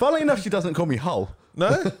 Funnily enough, she doesn't call me Hull.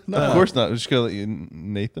 No? No, of course not. I'm just gonna let you,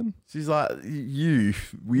 Nathan. She's like, you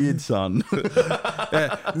weird son.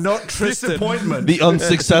 Not Tristan. Disappointment. The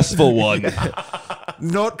unsuccessful one.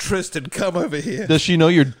 Not Tristan. Come over here. Does she know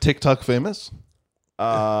you're TikTok famous?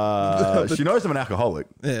 She knows I'm an alcoholic.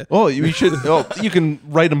 Yeah. Oh, you should. Oh, you can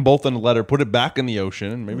write them both in a letter, put it back in the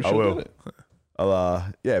ocean, and maybe she'll get it.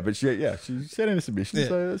 But she sent in a submission,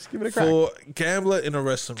 so let's give it a crack. For Gambler in a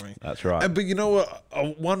wrestling ring. That's right. But you know what?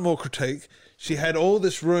 One more critique. She had all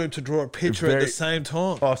this room to draw a picture at the same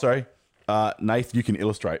time. Oh, sorry. Nath, you can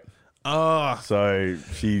illustrate. So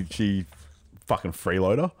she fucking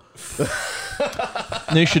freeloader.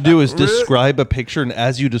 What you should do is describe a picture, and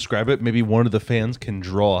as you describe it, maybe one of the fans can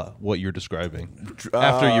draw what you're describing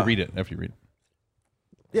after you read it.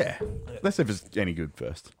 Yeah. Let's see if it's any good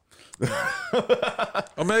first.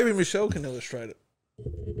 Or maybe Michelle can illustrate it.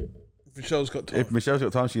 If Michelle's got time. If Michelle's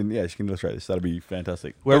got time, she can illustrate this. That'd be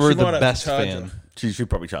fantastic. Whoever the best fan. She should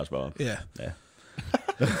probably charge by. Yeah.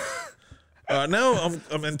 Now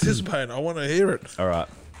I'm anticipating. I want to hear it. All right.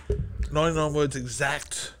 99 words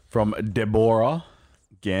exact. From Deborah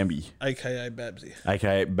Gamby. A.K.A. Babsy.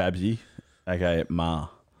 A.K.A. Babsy. A.K.A. Ma.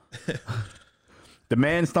 The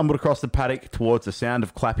man stumbled across the paddock towards the sound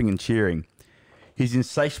of clapping and cheering. His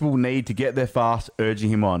insatiable need to get there fast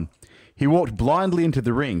urging him on. He walked blindly into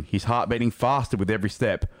the ring, his heart beating faster with every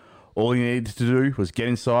step. All he needed to do was get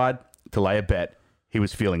inside to lay a bet. He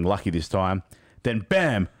was feeling lucky this time. Then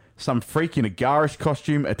bam! Some freak in a garish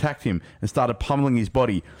costume attacked him and started pummeling his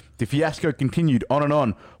body. The fiasco continued on and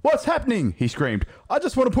on. "What's happening?" he screamed. "I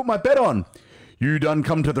just want to put my bet on." "You done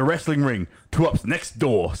come to the wrestling ring. 2 ups next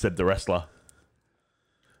door," said the wrestler.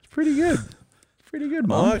 It's pretty good. Pretty good,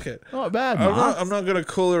 Mom. I like it. Not bad, Mom. I'm not going to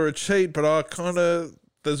call her a cheat, but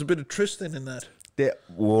there's a bit of Tristan in that.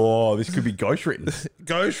 Whoa, this could be ghostwritten.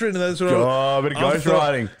 Ghostwritten, that's what a bit of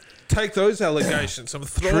ghostwriting. Take those allegations. I'm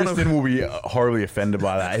throwing Tristan will be horribly offended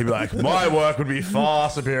by that. He'll be like, "My work would be far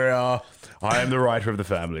superior. I am the writer of the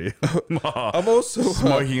family." I'm also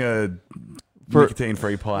smoking a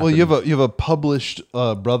nicotine-free pipe. Well, you have a published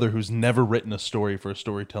brother who's never written a story for a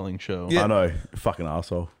storytelling show. Yeah. I know, fucking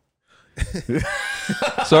asshole.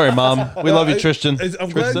 Sorry, Mom. We love you, Tristan. I'm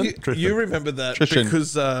glad you remember that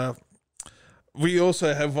because we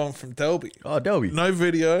also have one from Delby. Oh, Delby. No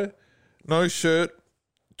video, no shirt,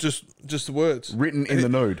 just the words written in the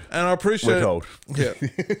nude. And I appreciate. We're told. Yeah.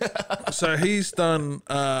 So he's done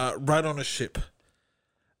Right on a Ship,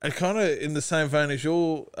 and kind of in the same vein as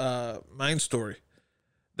your main story.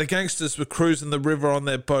 The gangsters were cruising the river on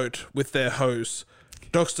their boat with their hose.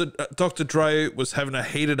 Dr. Dre was having a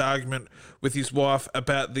heated argument with his wife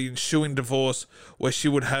about the ensuing divorce, where she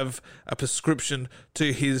would have a prescription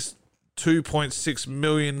to his $2.6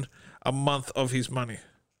 million a month of his money.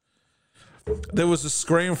 There was a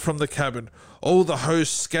scream from the cabin. All the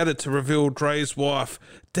hosts scattered to reveal Dre's wife,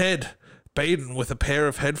 dead, beaten with a pair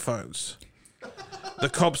of headphones. The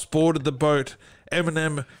cops boarded the boat.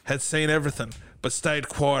 Eminem had seen everything, but stayed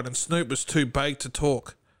quiet, and Snoop was too baked to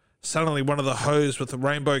talk. Suddenly, one of the hoes with the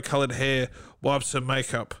rainbow-coloured hair wipes her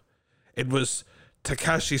makeup. It was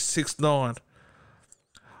Tekashi 6ix9ine.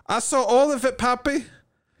 I saw all of it, Pappy.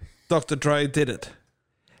 Dr. Dre did it.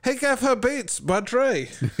 He gave her beats by Dre.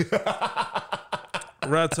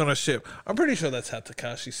 Rats on a ship. I'm pretty sure that's how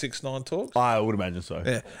Tekashi 6ix9ine talks. I would imagine so.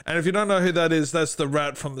 Yeah. And if you don't know who that is, that's the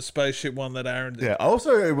rat from the spaceship one that Aaron did. Yeah, I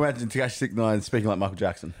also imagine Tekashi 6ix9ine speaking like Michael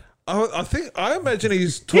Jackson. I imagine he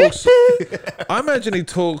talks. I imagine he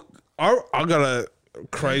talk. I got a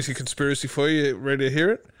crazy conspiracy for you. Ready to hear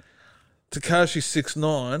it? Tekashi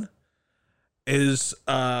 6ix9ine is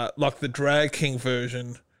like the drag king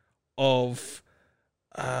version of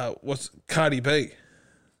what's Cardi B.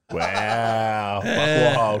 Wow.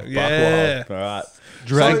 Yeah, Buck wild. yeah. All right.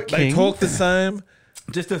 Drag They king. talk the same.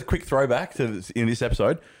 Just a quick throwback to in this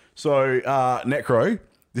episode. So, Necro,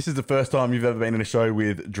 this is the first time you've ever been in a show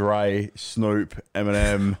with Dre, Snoop,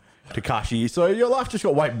 Eminem, Tekashi. So your life just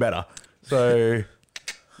got way better. So,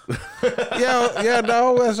 Yeah,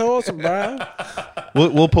 no, that's awesome, bro.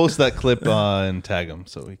 We'll post that clip and tag him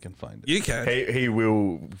so he can find it. You can. he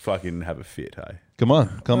will fucking have a fit, hey? Come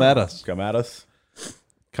on, come at us. Come at us.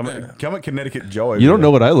 Come at Connecticut Joe. You don't know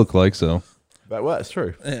what I look like, so But well, it's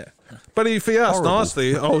true. Yeah. But if you ask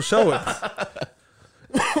nicely, I'll show it.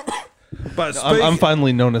 But I'm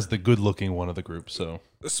finally known as the good-looking one of the group. So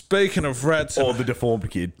speaking of rats, Or the deformed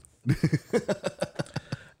kid.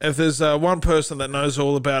 if there's one person that knows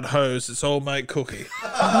all about hoes, it's old mate Cookie.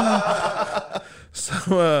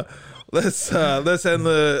 So let's end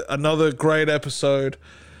another great episode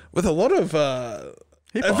with a lot of a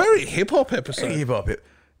very hip hop episode. Hip hop.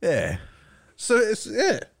 Yeah. So it's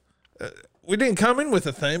we didn't come in with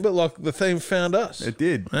a theme, but like the theme found us. It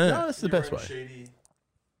did. Yeah. No, that's the best way. shady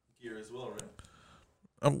gear as well,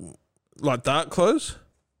 right? Like dark clothes.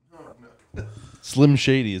 Slim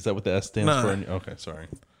Shady, is that what the S stands No. for? Okay, sorry.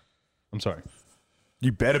 I'm sorry.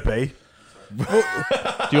 You better be. Do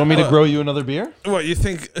you want me to grow you another beer? What you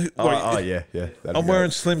think? Oh, yeah. I'm wearing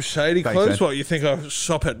Slim Shady Thanks, clothes. man. What you think? I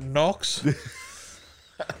shop at Knox.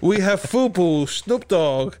 We have football, Snoop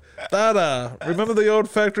Dogg, Dada. Remember the old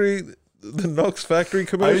factory, the Knox factory I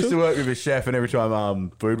commercial? used to work with a chef, and every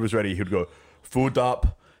time food was ready, he'd go, food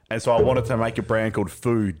up. And so I wanted to make a brand called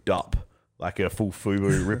Food Dup, like a full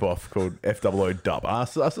FUBU ripoff called FOO Dup. I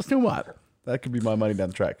still might. That could be my money down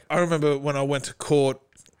the track. I remember when I went to court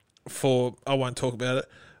for, I won't talk about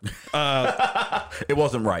it. It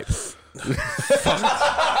wasn't rape.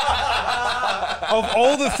 Of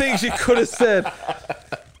all the things you could have said,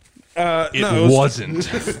 It wasn't.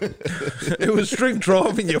 it was drink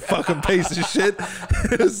driving, you fucking piece of shit.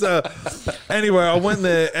 It was, anyway, I went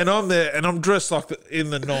there and I'm dressed like in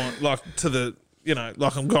the night, like to the, you know,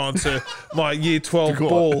 like I'm going to my year 12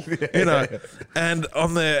 ball, you know, and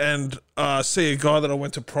I'm there and see a guy that I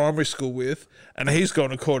went to primary school with, and he's gone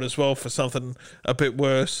to court as well for something a bit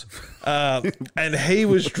worse. And he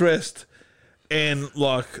was dressed in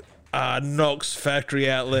like Knox factory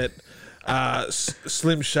outlet,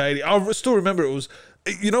 Slim Shady. I still remember it was,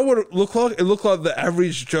 you know what it looked like? It looked like the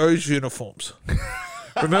Average Joe's uniforms.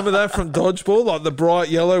 Remember that from Dodgeball? Like the bright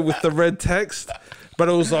yellow with the red text? But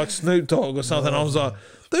it was like Snoop Dogg or something. I was like,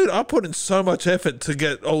 dude, I put in so much effort to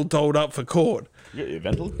get all dolled up for court. You got your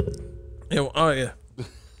vental? Yeah, well, oh, yeah.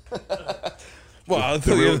 Well, I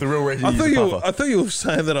thought the real reason you use a puffer. I thought you were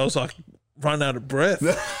saying that I was like run out of breath.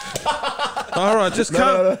 All right, just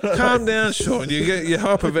calm down, Sean. You're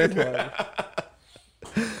hyperventilating.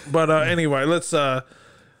 But anyway, let's a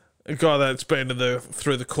guy that's been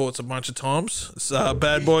through the courts a bunch of times. It's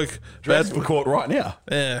bad boy. Dressed for court right now.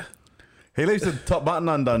 Yeah. He leaves the top button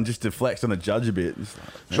undone just to flex on the judge a bit.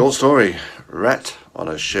 Short story, rat on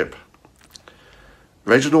a ship.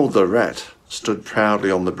 Reginald the rat stood proudly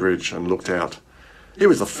on the bridge and looked out. He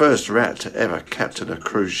was the first rat to ever captain a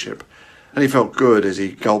cruise ship, and he felt good as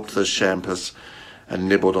he gulped the champus and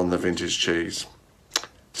nibbled on the vintage cheese.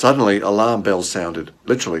 Suddenly, alarm bells sounded.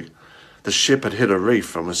 Literally, the ship had hit a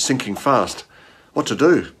reef and was sinking fast. What to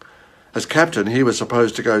do? As captain, he was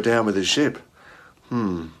supposed to go down with his ship.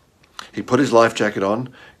 He put his life jacket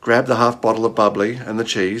on, grabbed the half bottle of bubbly and the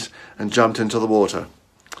cheese, and jumped into the water.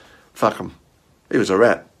 Fuck him. He was a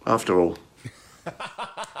rat, after all.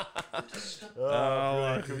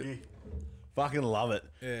 Fucking love it.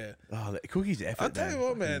 Yeah. Oh, Cookie's effort. I tell you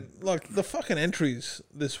what, man, like the fucking entries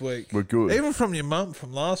this week Were good. Even from your mum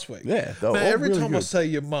from last week. Yeah, they were Man, all every really time I good. say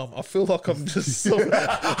your mum, I feel like I'm just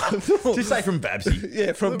Just say from Babsy.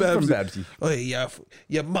 yeah, from Babsy. From Babsy. Oh yeah,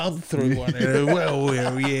 your mum threw one. Well,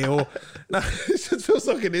 yeah. Or, no, it just feels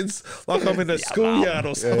like like I'm in a schoolyard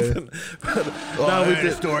or something. But, I heard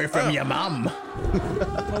a story from your mum.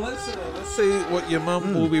 Well, let's see what your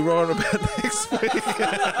mum will be writing about next week.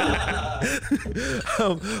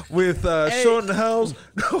 With Sean Hales.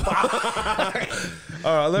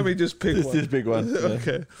 All right, let me just pick one. This big one.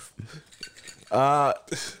 Okay.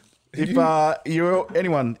 If you're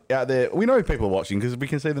anyone out there, we know people are watching because we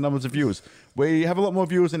can see the numbers of viewers. We have a lot more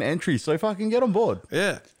viewers than entries, so fucking get on board.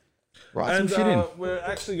 Yeah. Write And some shit in. we're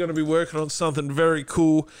actually going to be working on something very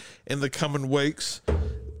cool in the coming weeks.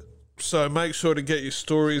 So make sure to get your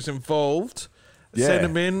stories involved. Yeah. Send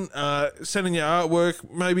them in. Send in your artwork.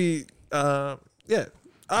 Maybe, artwork.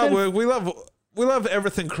 We love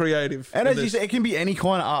everything creative. And in as you this. said, it can be any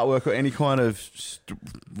kind of artwork or any kind of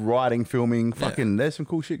writing, filming. Fucking, there's some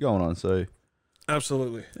cool shit going on. So,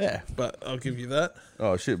 Absolutely. yeah. But I'll give you that.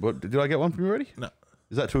 Oh shit! What did I get one from you already? No.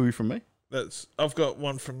 Is that two from me? I've got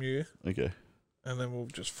one from you, Okay, and then we'll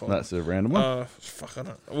just follow. that's a random one. Fuck, I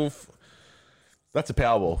don't. Well, That's a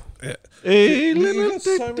Powerball. yeah. Hey, You got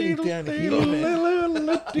so many down here,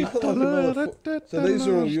 man. So these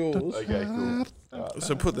are all yours. Okay, cool.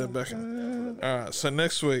 So put them back in. All right. So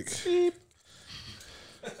next week. We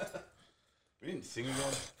didn't sing again.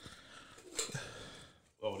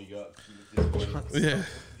 Oh, what do you got? Yeah.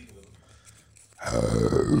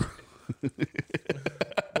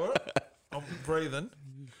 What? I'm breathing.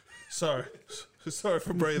 Sorry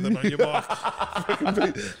for breathing on your mic.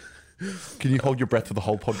 Can you hold your breath for the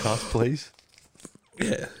whole podcast, please?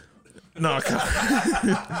 Yeah. No, I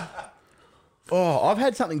can't. Oh, I've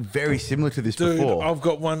had something very similar to this Dude, before. I've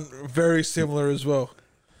got one very similar as well.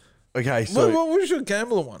 Okay, so What was your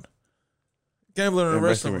gambler one? Gambler in a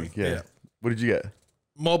wrestling ring. yeah. What did you get?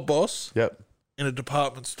 Mob boss Yep. in a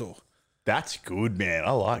department store. That's good, man.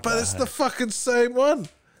 I like But that. it's the fucking same one.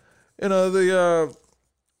 You know, the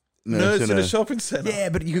nerds in a shopping centre. Yeah,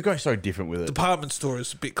 but you could go so different with it. Department store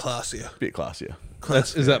is a bit classier. Bit classier.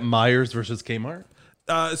 Is that Myers versus Kmart?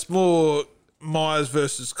 It's more Myers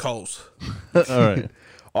versus Coles. All right.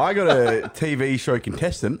 I got a TV show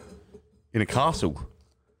contestant in a castle.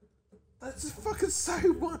 That's the fucking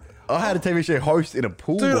same one. I had a TV show host in a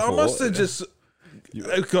pool Dude, before. I must have just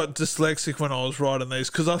got dyslexic when I was writing these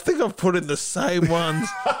because I think I've put in the same ones.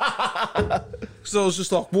 So I was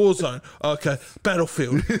just like Warzone, okay,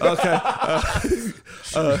 Battlefield, okay,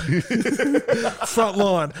 front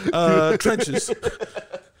line, trenches.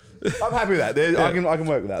 I'm happy with that. I can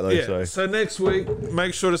work with that though. Yeah. So So next week,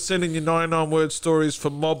 make sure to send in your 99-word stories for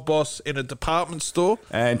mob boss in a department store.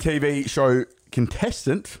 and TV show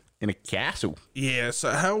contestant in a castle. Yeah.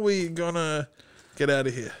 So how are we gonna get out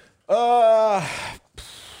of here?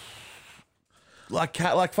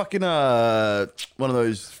 Like fucking one of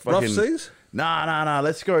those fucking Rough seas? Nah.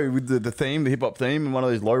 Let's go with the theme, the hip hop theme, and one of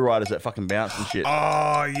those lowriders that fucking bounce and shit.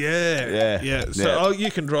 Oh yeah. Yeah. So Yeah.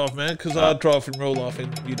 you can drive, man, because I drive in real life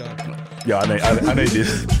and you don't. Yeah, I need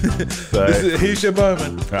this. So, Here's your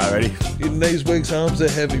moment. all right, ready? In these weeks, arms are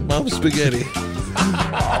heavy. Mum spaghetti.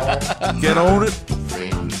 Get on it.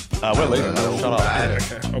 We're leaving. Shut up.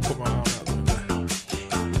 Okay, I'll put my arm out there.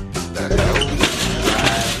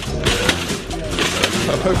 I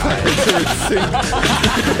hope I can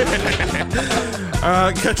do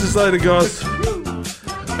it. Catch us later, guys.